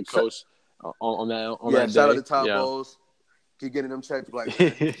 really good coach on that day. Shout out to Todd Bowles. Keep getting them checks, like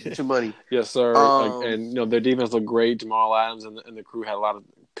get your money. Yes, sir. And you know their defense looked great. Jamal Adams and the crew had a lot of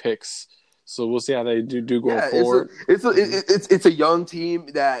picks. So we'll see how they do going forward. It's a young team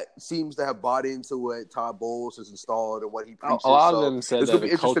that seems to have bought into what Todd Bowles has installed and what he preaches. A lot of them said that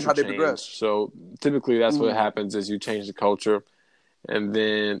the culture how they changed. progress. So typically that's what happens is you change the culture and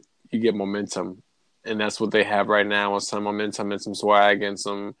then you get momentum. And that's what they have right now with some momentum and some swag and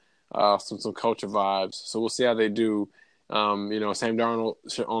some culture vibes. So we'll see how they do. You know, Sam Darnold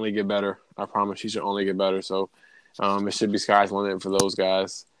should only get better. I promise he should only get better. So it should be sky's the limit for those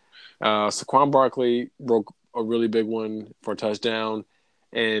guys. Saquon Barkley broke a really big one for a touchdown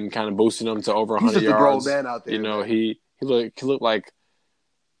and kind of boosted him to over 100 yards. He's a grown man out there. You know, he looked like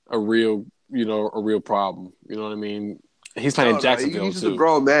a real problem. You know what I mean? He's playing Jacksonville he's just too. A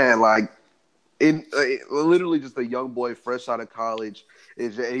grown man, like literally just a young boy fresh out of college.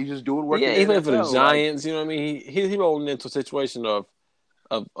 He's just doing work. Yeah, he played for the Giants. You know what I mean? He rolling into a situation of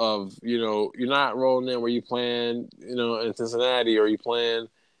you know, you're not rolling in where you playing, you know, in Cincinnati, or you playing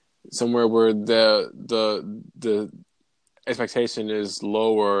somewhere where the expectation is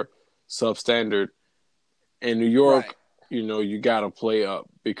lower, substandard. In New York, you know, you got to play up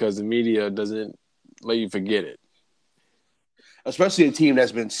because the media doesn't let you forget it. Especially a team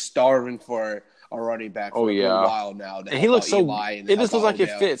that's been starving for a running back for a while now. And he looks so. It just looks like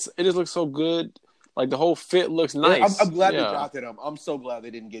it fits. It just looks so good. Like the whole fit looks nice. I'm glad they drafted him. I'm so glad they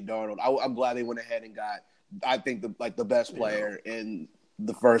didn't get Darnold. I'm glad they went ahead and got, I think, the best player in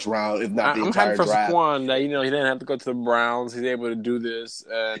the first round, if not the entire draft. I'm happy for Saquon that, you know, he didn't have to go to the Browns. He's able to do this.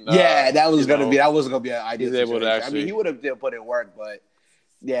 And that wasn't going to be an ideal situation. Able to actually, I mean, he would have put in work, but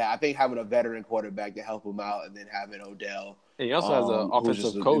yeah, I think having a veteran quarterback to help him out, and then having Odell. And he also has an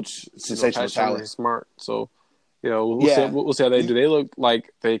offensive coach, sensational talent, smart. So, you know, we'll see how they do. They look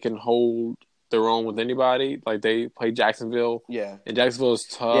like they can hold their own with anybody. Like they play Jacksonville. Yeah, and Jacksonville is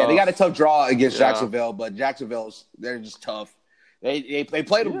tough. Yeah, they got a tough draw against Jacksonville, but they're just tough. They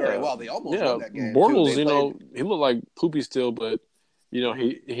played them very well. They almost won that game. Bortles, you know, he looked like poopy still, but you know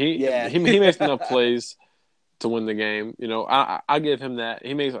he makes enough plays to win the game. You know, I give him that.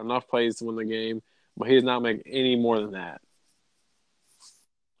 He makes enough plays to win the game, but he does not make any more than that.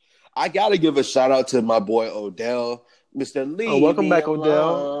 I got to give a shout out to my boy Odell, Mr. Lee. Oh, welcome back,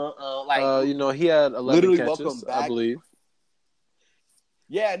 Odell. You know, he had 11 catches, I believe.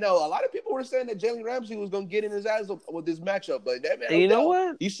 Yeah, no, a lot of people were saying that Jalen Ramsey was going to get in his ass with this matchup, but that man, and you know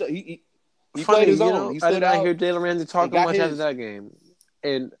what? He played his own. I did not hear Jalen Ramsey talking much after that game,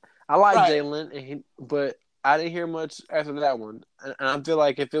 and I like Jalen, but I didn't hear much after that one. And I feel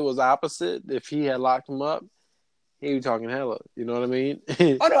like if it was opposite, if he had locked him up, he'd be talking hella. You know what I mean?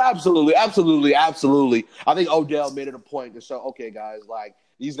 Oh no, absolutely. I think Odell made it a point to show, okay, guys, like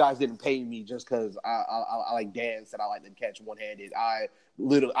these guys didn't pay me just because I like dance and I like to catch one handed. I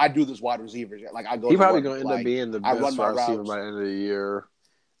do this wide receiver. Like I go. He probably gonna end up being the best wide receiver by the end of the year.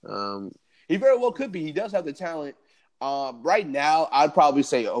 He very well could be. He does have the talent. Right now, I'd probably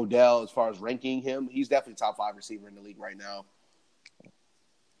say Odell, as far as ranking him, he's definitely top 5 receiver in the league right now.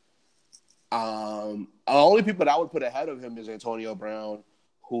 The only people that I would put ahead of him is Antonio Brown,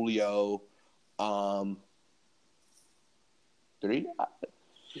 Julio. 3.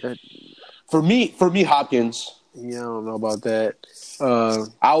 Yeah, For me, Hopkins. I don't know about that.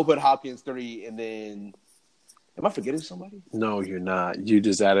 I will put Hopkins 3, and then am I forgetting somebody? No, you're not. You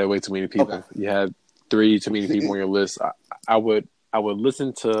just added way too many Okay. people. You had 3 too many people on your list. I would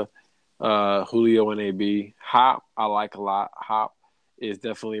listen to Julio and AB. Hop, I like a lot. Hop is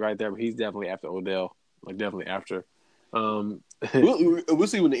definitely right there, but he's definitely after Odell. Like definitely after. We'll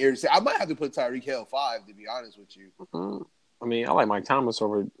see when the air. I might have to put Tyreek Hill 5, to be honest with you. I mean, I like Mike Thomas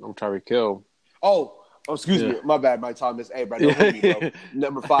over Tyreek Hill. Excuse me. My bad, Mike Thomas. Hey, bro, don't hit me, bro.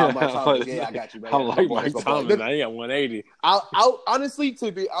 Number 5, Mike Thomas. Yeah, I got you, man. I like Mike Thomas. Now he got 180. I'll honestly,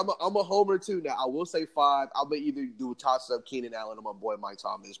 I'm a homer too now. I will say 5. I'll be either do a toss up Keenan Allen or my boy Mike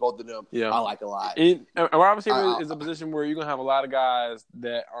Thomas. Both of them, I like a lot. And wide receiver is a position where you're gonna have a lot of guys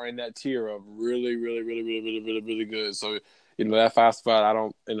that are in that tier of really, really, really, really, really, really, really good. So that 5 spot, I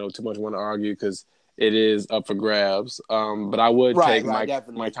don't too much want to argue because it is up for grabs. But I would take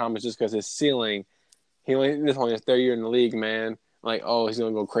Mike Thomas just because his ceiling. This only his 3rd year in the league, man. Like, he's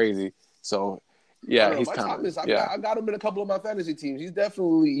gonna go crazy. So, yeah, he's Thomas. I got him in a couple of my fantasy teams. He's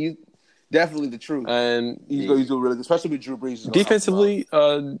definitely the truth. And he's doing really good, especially with Drew Brees. Defensively,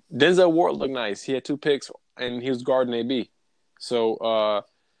 Denzel Ward looked nice. He had 2 picks, and he was guarding AB. So,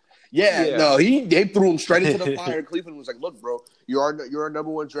 they threw him straight into the fire. Cleveland was like, "Look, bro, you're our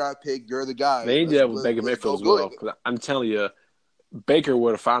number 1 draft pick. You're the guy." They did with Baker Mayfield as well. Because I'm telling you, Baker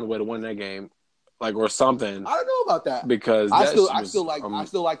would have found a way to win that game. Or something. I don't know about that because I still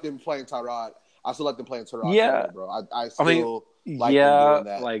like them playing Tyrod. I still like them playing Tyrod. Yeah, bro. I still like them doing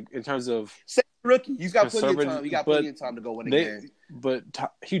that. Like in terms of rookie, he's got plenty of time. He got plenty of time to go win a game. But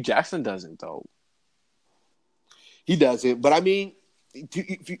Hugh Jackson doesn't though. He doesn't. But I mean,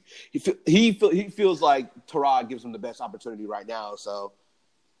 he feels like Tyrod gives him the best opportunity right now. So.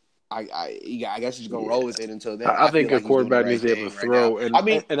 I guess he's gonna roll with it until then. I think a quarterback needs to be able to throw.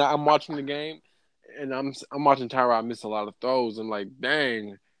 Right and I'm watching the game, and I'm watching Tyrod miss a lot of throws. And like,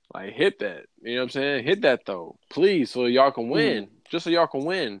 dang, like hit that. You know what I'm saying? Hit that though, please, so y'all can win. Just so y'all can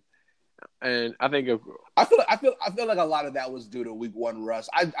win. And I think I feel like a lot of that was due to Week 1 rust.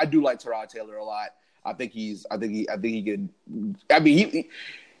 I do like Tyrod Taylor a lot. I think he could. I mean,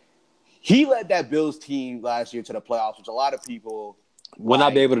 he led that Bills team last year to the playoffs, which a lot of people. Will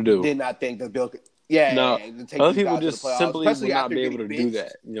not be able to do. Did not think the Bills could. Other people just simply would not be able to do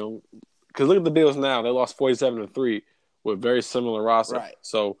that. Because look at the Bills now; they lost 47-3 with very similar roster. Right.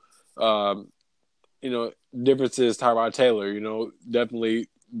 So, difference is Tyrod Taylor. Definitely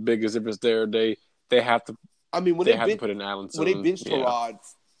biggest difference there. They have to. I mean, when they have to put in Allen. When they benched Tyrod,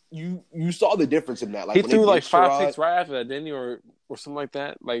 you saw the difference in that. Like he threw 5 picks right after that, didn't he, or something like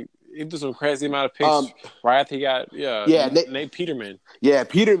that? Like. He threw some crazy amount of picks right after he got Nate Peterman. Yeah,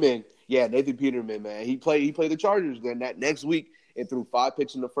 Peterman. Yeah, Nathan Peterman, man. He played the Chargers then that next week and threw 5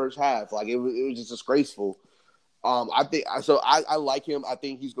 picks in the first half. Like it was just disgraceful. I think so. I like him. I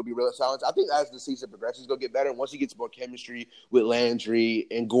think he's gonna be really solid. I think as the season progresses, he's gonna get better. Once he gets more chemistry with Landry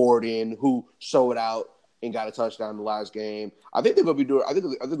and Gordon, who showed out and got a touchdown in the last game. I think they're gonna be doing. I think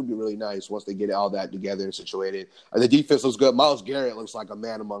it'll be really nice once they get all that together and situated. The defense looks good. Myles Garrett looks like a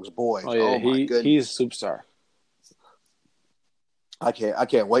man amongst boys. Oh yeah, my goodness, he's a superstar. I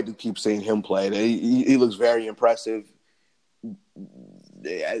can't wait to keep seeing him play. He looks very impressive.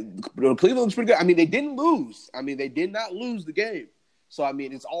 Cleveland's pretty good. I mean, they didn't lose. I mean, they did not lose the game. So I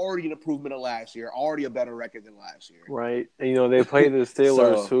mean, it's already an improvement of last year. Already a better record than last year. Right, and they play the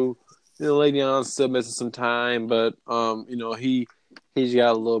Steelers who. Le'Veon's still missing some time, but he's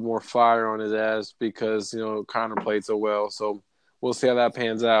got a little more fire on his ass because Connor played so well. So we'll see how that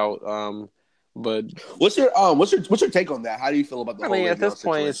pans out. But what's your take on that? How do you feel about the whole? I mean, at this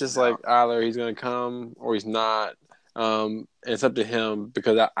point, it's just like either he's going to come or he's not. And it's up to him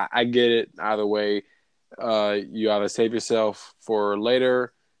because I get it either way. You either save yourself for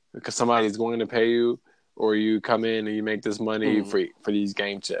later because somebody's going to pay you, or you come in and you make this money for these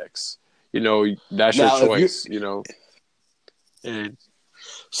game checks. That's your choice. And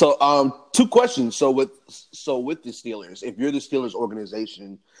so 2 questions. So with the Steelers, if you're the Steelers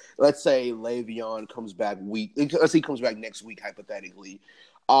organization, let's say Le'Veon comes back let's say he comes back next week hypothetically.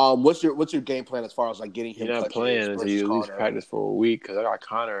 What's your game plan as far as like getting him? You're not playing until you at least practice for a week because I got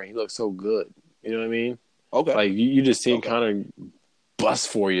Connor and he looks so good. You know what I mean? Okay. Like you just seen Connor bust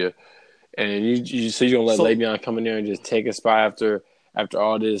for you, and you so you're gonna let Le'Veon come in there and just take a spot after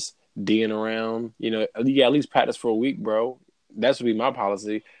all this D'ing around. At least practice for a week, bro. That would be my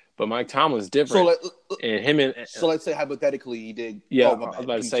policy. But Mike Tomlin's different. So let's say hypothetically he did. Yeah, I was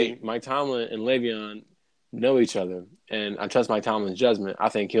about to say Mike Tomlin and Le'Veon know each other, and I trust Mike Tomlin's judgment. I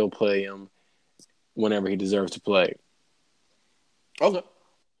think he'll play him whenever he deserves to play. Okay.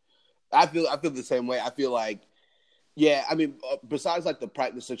 I feel the same way. I feel like, yeah, I mean, besides like the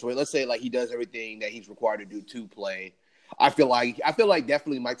practice situation, let's say like he does everything that he's required to do to play. I feel like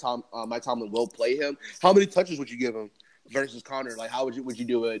definitely Mike Tomlin will play him. How many touches would you give him versus Connor? Like, how would you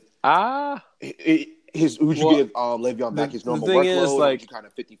do it? Ah, Would you well, give Le'Veon back his the normal thing is, workload, or would like, you kind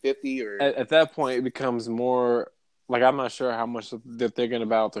of 50-50 or? at that point, it becomes more like I'm not sure how much they're thinking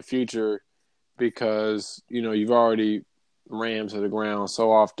about the future because you've already rammed to the ground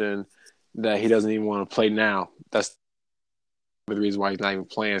so often that he doesn't even want to play now. That's the reason why he's not even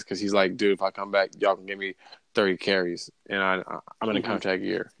playing is because he's like, dude, if I come back, y'all can give me 30 carries, and I'm in a contract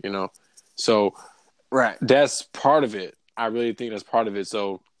year. So Right. that's part of it. I really think that's part of it.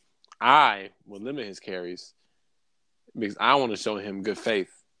 So I would limit his carries because I want to show him good faith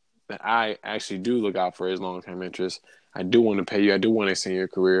that I actually do look out for his long-term interests. I do want to pay you. I do want to extend your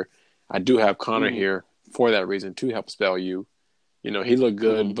career. I do have Connor here for that reason to help spell you. He looked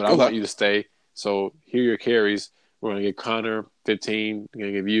good, but I want you to stay. So here are your carries. We're going to give Connor 15. We're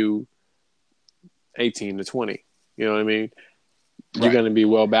going to give you 18 to 20. You know what I mean? Right. You're going to be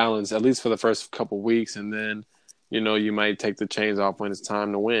well-balanced, at least for the first couple of weeks, and then, you might take the chains off when it's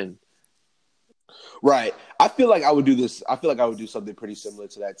time to win. Right. I feel like I would do this. I feel like I would do something pretty similar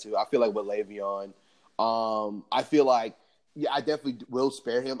to that, too. I feel like with Le'Veon, I feel like, yeah, I definitely will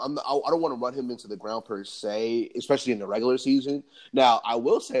spare him. I don't want to run him into the ground per se, especially in the regular season. Now, I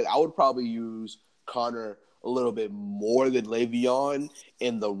will say I would probably use Connor a little bit more than Le'Veon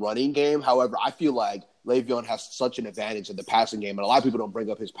in the running game. However, I feel like Le'Veon has such an advantage in the passing game, and a lot of people don't bring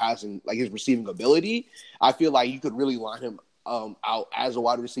up his passing, like his receiving ability. I feel like you could really line him out as a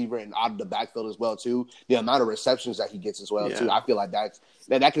wide receiver and out of the backfield as well too. The amount of receptions that he gets as well too. I feel like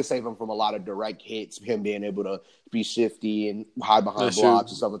that can save him from a lot of direct hits. Him being able to be shifty and hide behind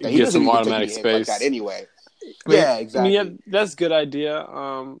blocks and stuff like that. He get doesn't some even automatic take space like that anyway. Exactly. Yeah, that's a good idea.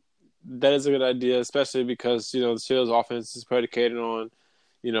 That is a good idea, especially because the Steelers' offense is predicated on,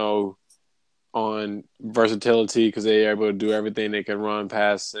 on versatility because they are able to do everything. They can run,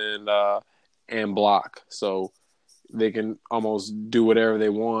 pass, and block. So they can almost do whatever they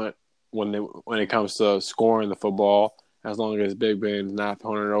want when it comes to scoring the football, as long as Big Ben's not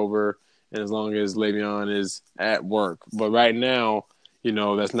throwing it over and as long as Le'Veon is at work. But right now,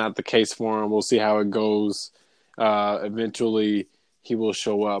 that's not the case for him. We'll see how it goes. Eventually, he will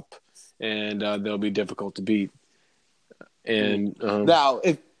show up, and they'll be difficult to beat. And now,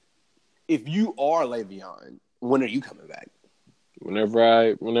 if you are Le'Veon, when are you coming back?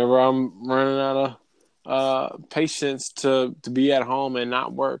 Whenever I'm running out of patience to be at home and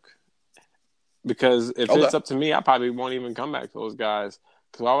not work. Because if it's up to me, I probably won't even come back to those guys.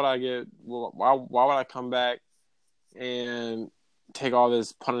 Because why would I come back and take all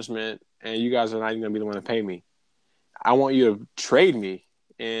this punishment and you guys are not even going to be the one to pay me? I want you to trade me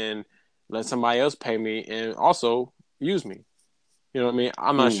and let somebody else pay me and also use me. You know what I mean?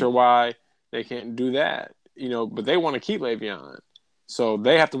 I'm not sure why they can't do that, but they want to keep Le'Veon. So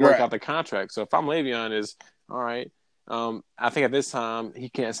they have to work out the contract. So if I'm Le'Veon, is all right. I think at this time he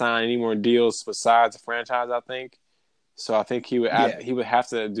can't sign any more deals besides the franchise. I think so. I think he would have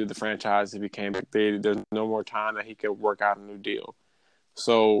to do the franchise if he came back. There's no more time that he could work out a new deal.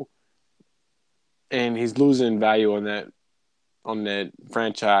 So, and he's losing value on that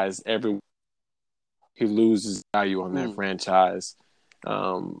franchise every. He loses value on that franchise,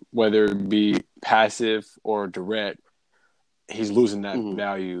 whether it be passive or direct. He's losing that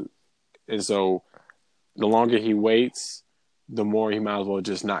value, and so the longer he waits, the more he might as well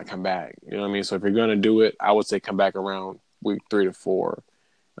just not come back. You know what I mean? So if you're going to do it, I would say come back around week 3 to 4.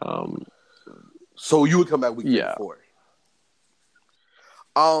 So you would come back week 3 to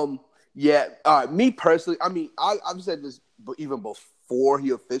 4. Yeah. Me personally, I mean, I've said this, but even before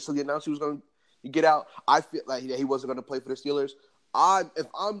he officially announced he was going to get out, I feel like he wasn't going to play for the Steelers. If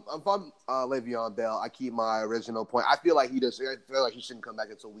I'm Le'Veon Bell, I keep my original point. I feel like he shouldn't come back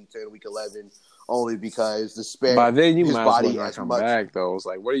until week 10, week 11, only because by then you his might body as well not come back though. It's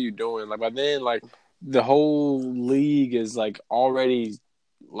like, what are you doing? Like by then, like the whole league is like already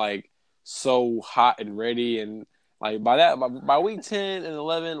like so hot and ready, and like by week 10 and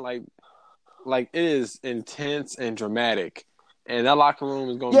 11, like it is intense and dramatic, and that locker room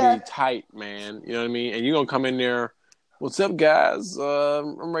is gonna be tight, man. You know what I mean? And you're gonna come in there. What's up, guys?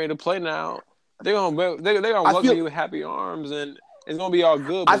 I'm ready to play now. They're gonna welcome you with happy arms, and it's gonna be all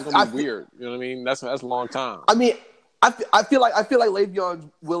good, but it's gonna be weird. You know what I mean? That's a long time. I mean, I feel like Le'Veon's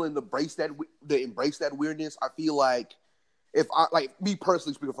willing to embrace that weirdness. I feel like if I like me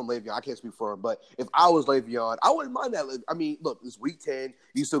personally speaking from Le'Veon, I can't speak for him, but if I was Le'Veon, I wouldn't mind that. I mean, look, it's week 10.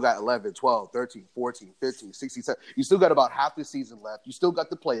 You still got 11, 12, 13, 14, 15, 16, 17. You still got about half the season left. You still got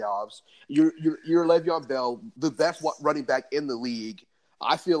the playoffs. You're Le'Veon Bell, the best running back in the league.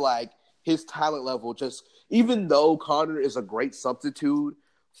 I feel like his talent level just, even though Connor is a great substitute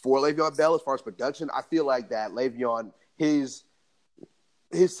for Le'Veon Bell as far as production, I feel like that Le'Veon, his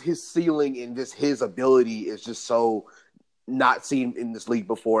ceiling and just his ability is just so not seen in this league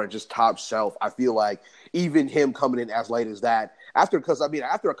before and just top shelf. I feel like even him coming in as late as that after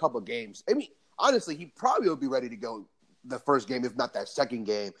a couple of games, honestly, he probably will be ready to go the first game, if not that second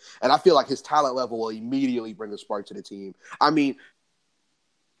game. And I feel like his talent level will immediately bring a spark to the team. I mean,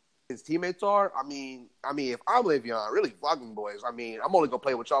 his teammates are. I mean, if I'm Le'Veon, really fucking boys. I mean, I'm only gonna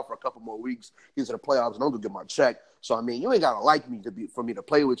play with y'all for a couple more weeks into the playoffs, and I'm gonna get my check. So I mean, you ain't gotta like me for me to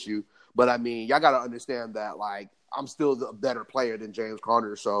play with you. But I mean, y'all gotta understand that like I'm still the better player than James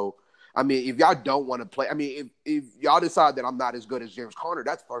Conner. So I mean, if y'all don't want to play, I mean, if y'all decide that I'm not as good as James Conner,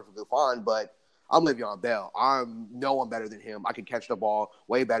 that's perfectly fine. But I'm Le'Veon Bell. I'm better than him. I can catch the ball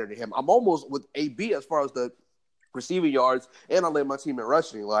way better than him. I'm almost with AB as far as the receiving yards, and I led my team in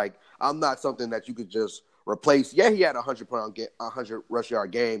rushing. Like, I'm not something that you could just replace. Yeah, he had a 100 rush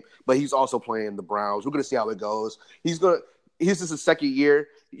yard game, but he's also playing the Browns. We're gonna see how it goes. He's just his second year.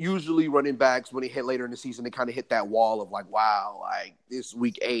 Usually, running backs when they hit later in the season, they kind of hit that wall of like, wow, like this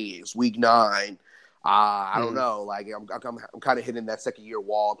week 8, it's week 9. I don't know. Like, I'm kind of hitting that second year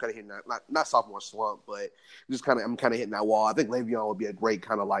wall. I'm kind of hitting that not sophomore slump, but I'm kind of hitting that wall. I think Le'Veon would be a great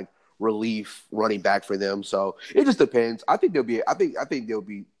kind of like relief running back for them. So it just depends. I think they'll be.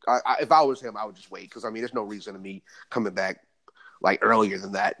 If I was him, I would just wait because I mean, there's no reason to me coming back like earlier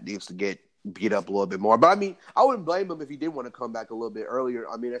than that needs to get beat up a little bit more. But I mean, I wouldn't blame him if he did want to come back a little bit earlier.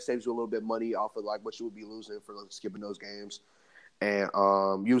 I mean, that saves you a little bit of money off of like what you would be losing for like, skipping those games. And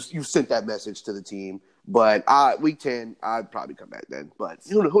you sent that message to the team. But week 10, I'd probably come back then. But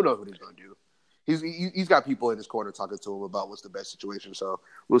who knows what he's gonna do? He's got people in his corner talking to him about what's the best situation, so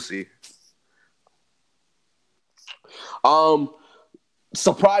we'll see.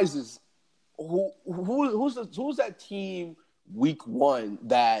 Surprises. Who's that team week 1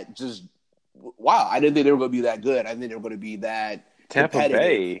 that just wow? I didn't think they were going to be that good. I didn't think they were going to be that Tampa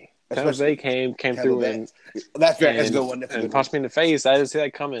Bay. Tampa Bay came through and that's a good one. And punched me in the face. I didn't see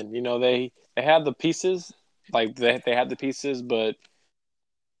that coming. You know, they had the pieces, like they had the pieces, but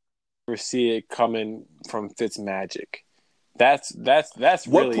see it coming from Fitzmagic. That's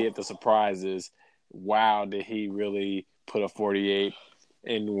really it. The surprise is, wow, did he really put a 48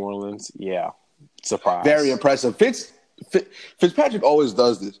 in New Orleans? Yeah, surprise. Very impressive. Fitzpatrick always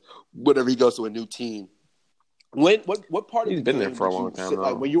does this whenever he goes to a new team. What part of he's been there for a long time?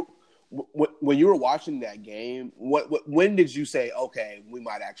 Like when you were watching that game, when did you say, okay, we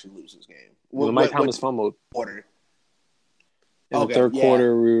might actually lose this game? When Mike Thomas fumbled. Order. In the third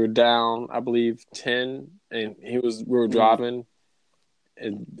quarter, we were down, I believe, 10, and we were driving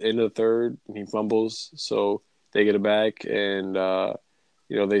in the third, and he fumbles, so they get it back, and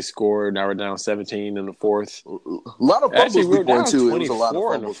they scored. Now we're down 17 in the fourth. A lot of fumbles. Actually, we were down too. 24 it was a lot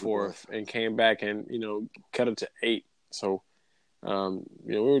of in the fourth, and came back and cut it to 8. So, it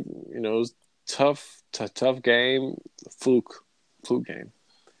was tough game, fluke game,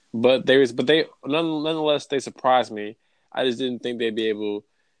 but nonetheless they surprised me. I just didn't think they'd be able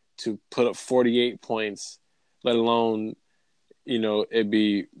to put up 48 points, let alone, it'd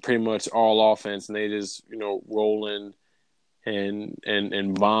be pretty much all offense, and they just, rolling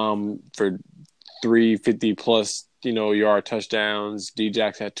and bomb for 350 plus, yard touchdowns.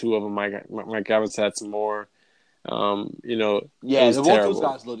 D-Jax had 2 of them. Mike Evans had some more. Both those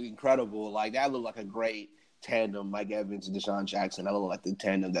guys looked incredible. Like that looked like a great tandem, Mike Evans and Deshaun Jackson. That looked like the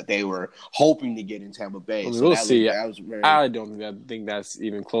tandem that they were hoping to get in Tampa Bay. We'll see. I don't think that's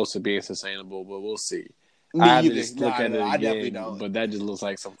even close to being sustainable, but we'll see. I just look at it again, but that just looks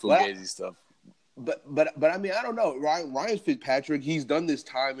like some fugazi stuff. But I mean, I don't know. Ryan Fitzpatrick, he's done this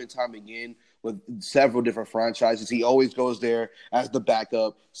time and time again with several different franchises. He always goes there as the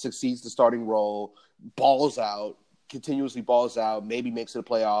backup, succeeds the starting role, balls out, continuously balls out, maybe makes it the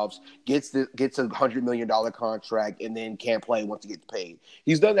playoffs, gets a $100 million contract, and then can't play once he gets paid.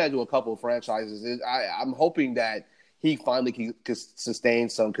 He's done that to a couple of franchises. I'm hoping that he finally can sustain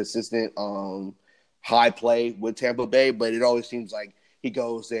some consistent high play with Tampa Bay, but it always seems like he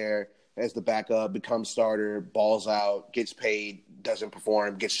goes there as the backup, becomes starter, balls out, gets paid, doesn't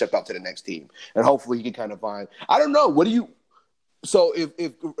perform, gets shipped out to the next team. And hopefully he can kind of find – I don't know. So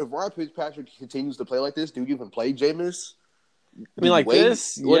if Ryan Fitzpatrick continues to play like this, do you even play Jameis? I mean, like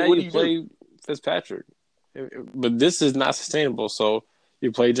this? Yeah, you play Fitzpatrick. But this is not sustainable. So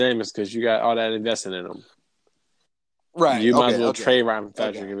you play Jameis because you got all that invested in him. Right. You might as Okay. well Okay. trade Ryan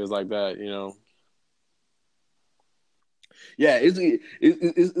Fitzpatrick Okay. if it's like that. Yeah, it's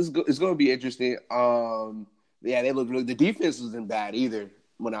going to be interesting. Yeah, they look really. The defense isn't bad either.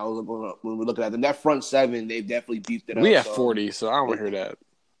 When we're looking at them, that front seven, they've definitely beefed it We up. have So 40, so I don't want to hear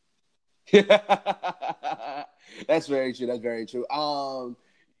that. that's very true. That's very true.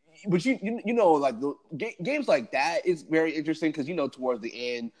 But you know, like the games like that is very interesting because towards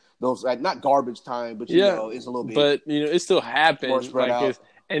the end, those like not garbage time, but Yeah, it's a little bit but it still more happened. spread out.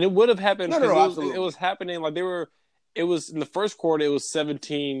 And it would have happened No, no, because no, it absolutely. was happening like they were. It was in the first quarter. It was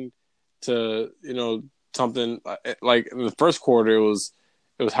 17 to something like in the first quarter. It was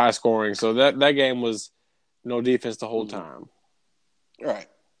high scoring. So that game was no defense the whole Mm-hmm. time. All right.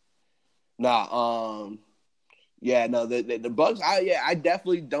 Nah. Yeah. No. The Bucks. I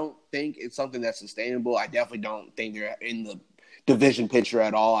definitely don't think it's something that's sustainable. I definitely don't think they're in the division picture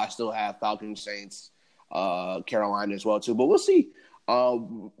at all. I still have Falcons, Saints, Carolina as well too. But we'll see.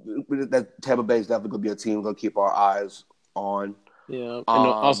 That Tampa Bay is definitely going to be a team we're going to keep our eyes on. Yeah, and Um,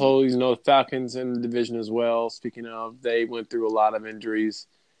 also Falcons in the division as well. Speaking of, they went through a lot of injuries,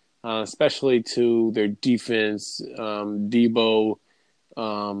 especially to their defense. Debo,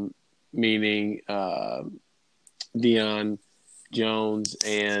 meaning Deion Jones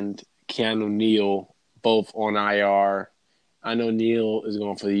and Keanu Neal, both on IR. I know Neal is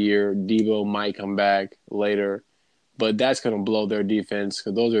going for the year. Debo might come back later, but that's going to blow their defense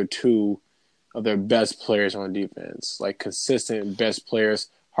because those are two of their best players on defense, like consistent best players,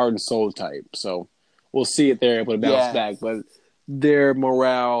 heart and soul type. So we'll see if they're able to bounce yeah, back, but their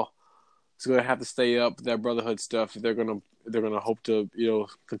morale is going to have to stay up. That brotherhood stuff, they're gonna hope to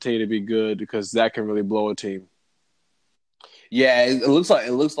continue to be good because that can really blow a team. yeah. It looks like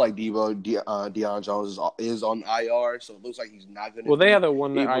Deion Jones is on IR, so it looks like he's not going to Well, they be have the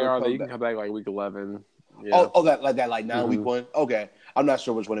one able to IR that come you can back. come back like week 11. Yeah. Oh, that like 9 week Mm-hmm. one. Okay, I'm not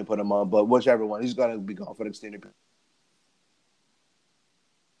sure which one they put him on, but whichever one, he's going to be gone for the extended period.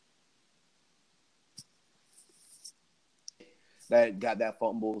 That got that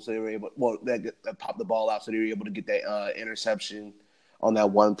fumble, so they were able. Well, that popped the ball out, so they were able to get that interception on that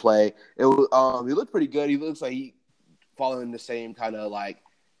one play. He looked pretty good. He looks like he following the same kind of like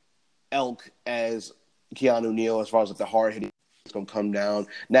elk as Keanu Neal as far as like the hard hitting is going to come down.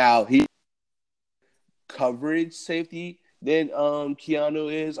 Now he coverage safety than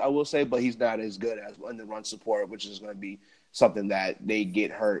Keanu is, I will say, but he's not as good as in the run support, which is going to be something that they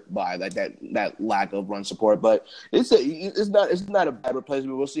get hurt by, like that lack of run support. But it's not a bad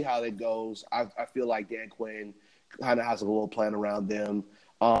replacement. We'll see how that goes. I feel like Dan Quinn kind of has a little plan around them.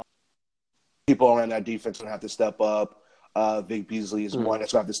 People around that defense going to have to step up. Vic Beasley is one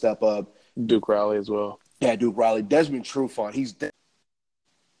that's going to have to step up. Duke Riley as well. Yeah, Duke Riley. Desmond Trufant, he's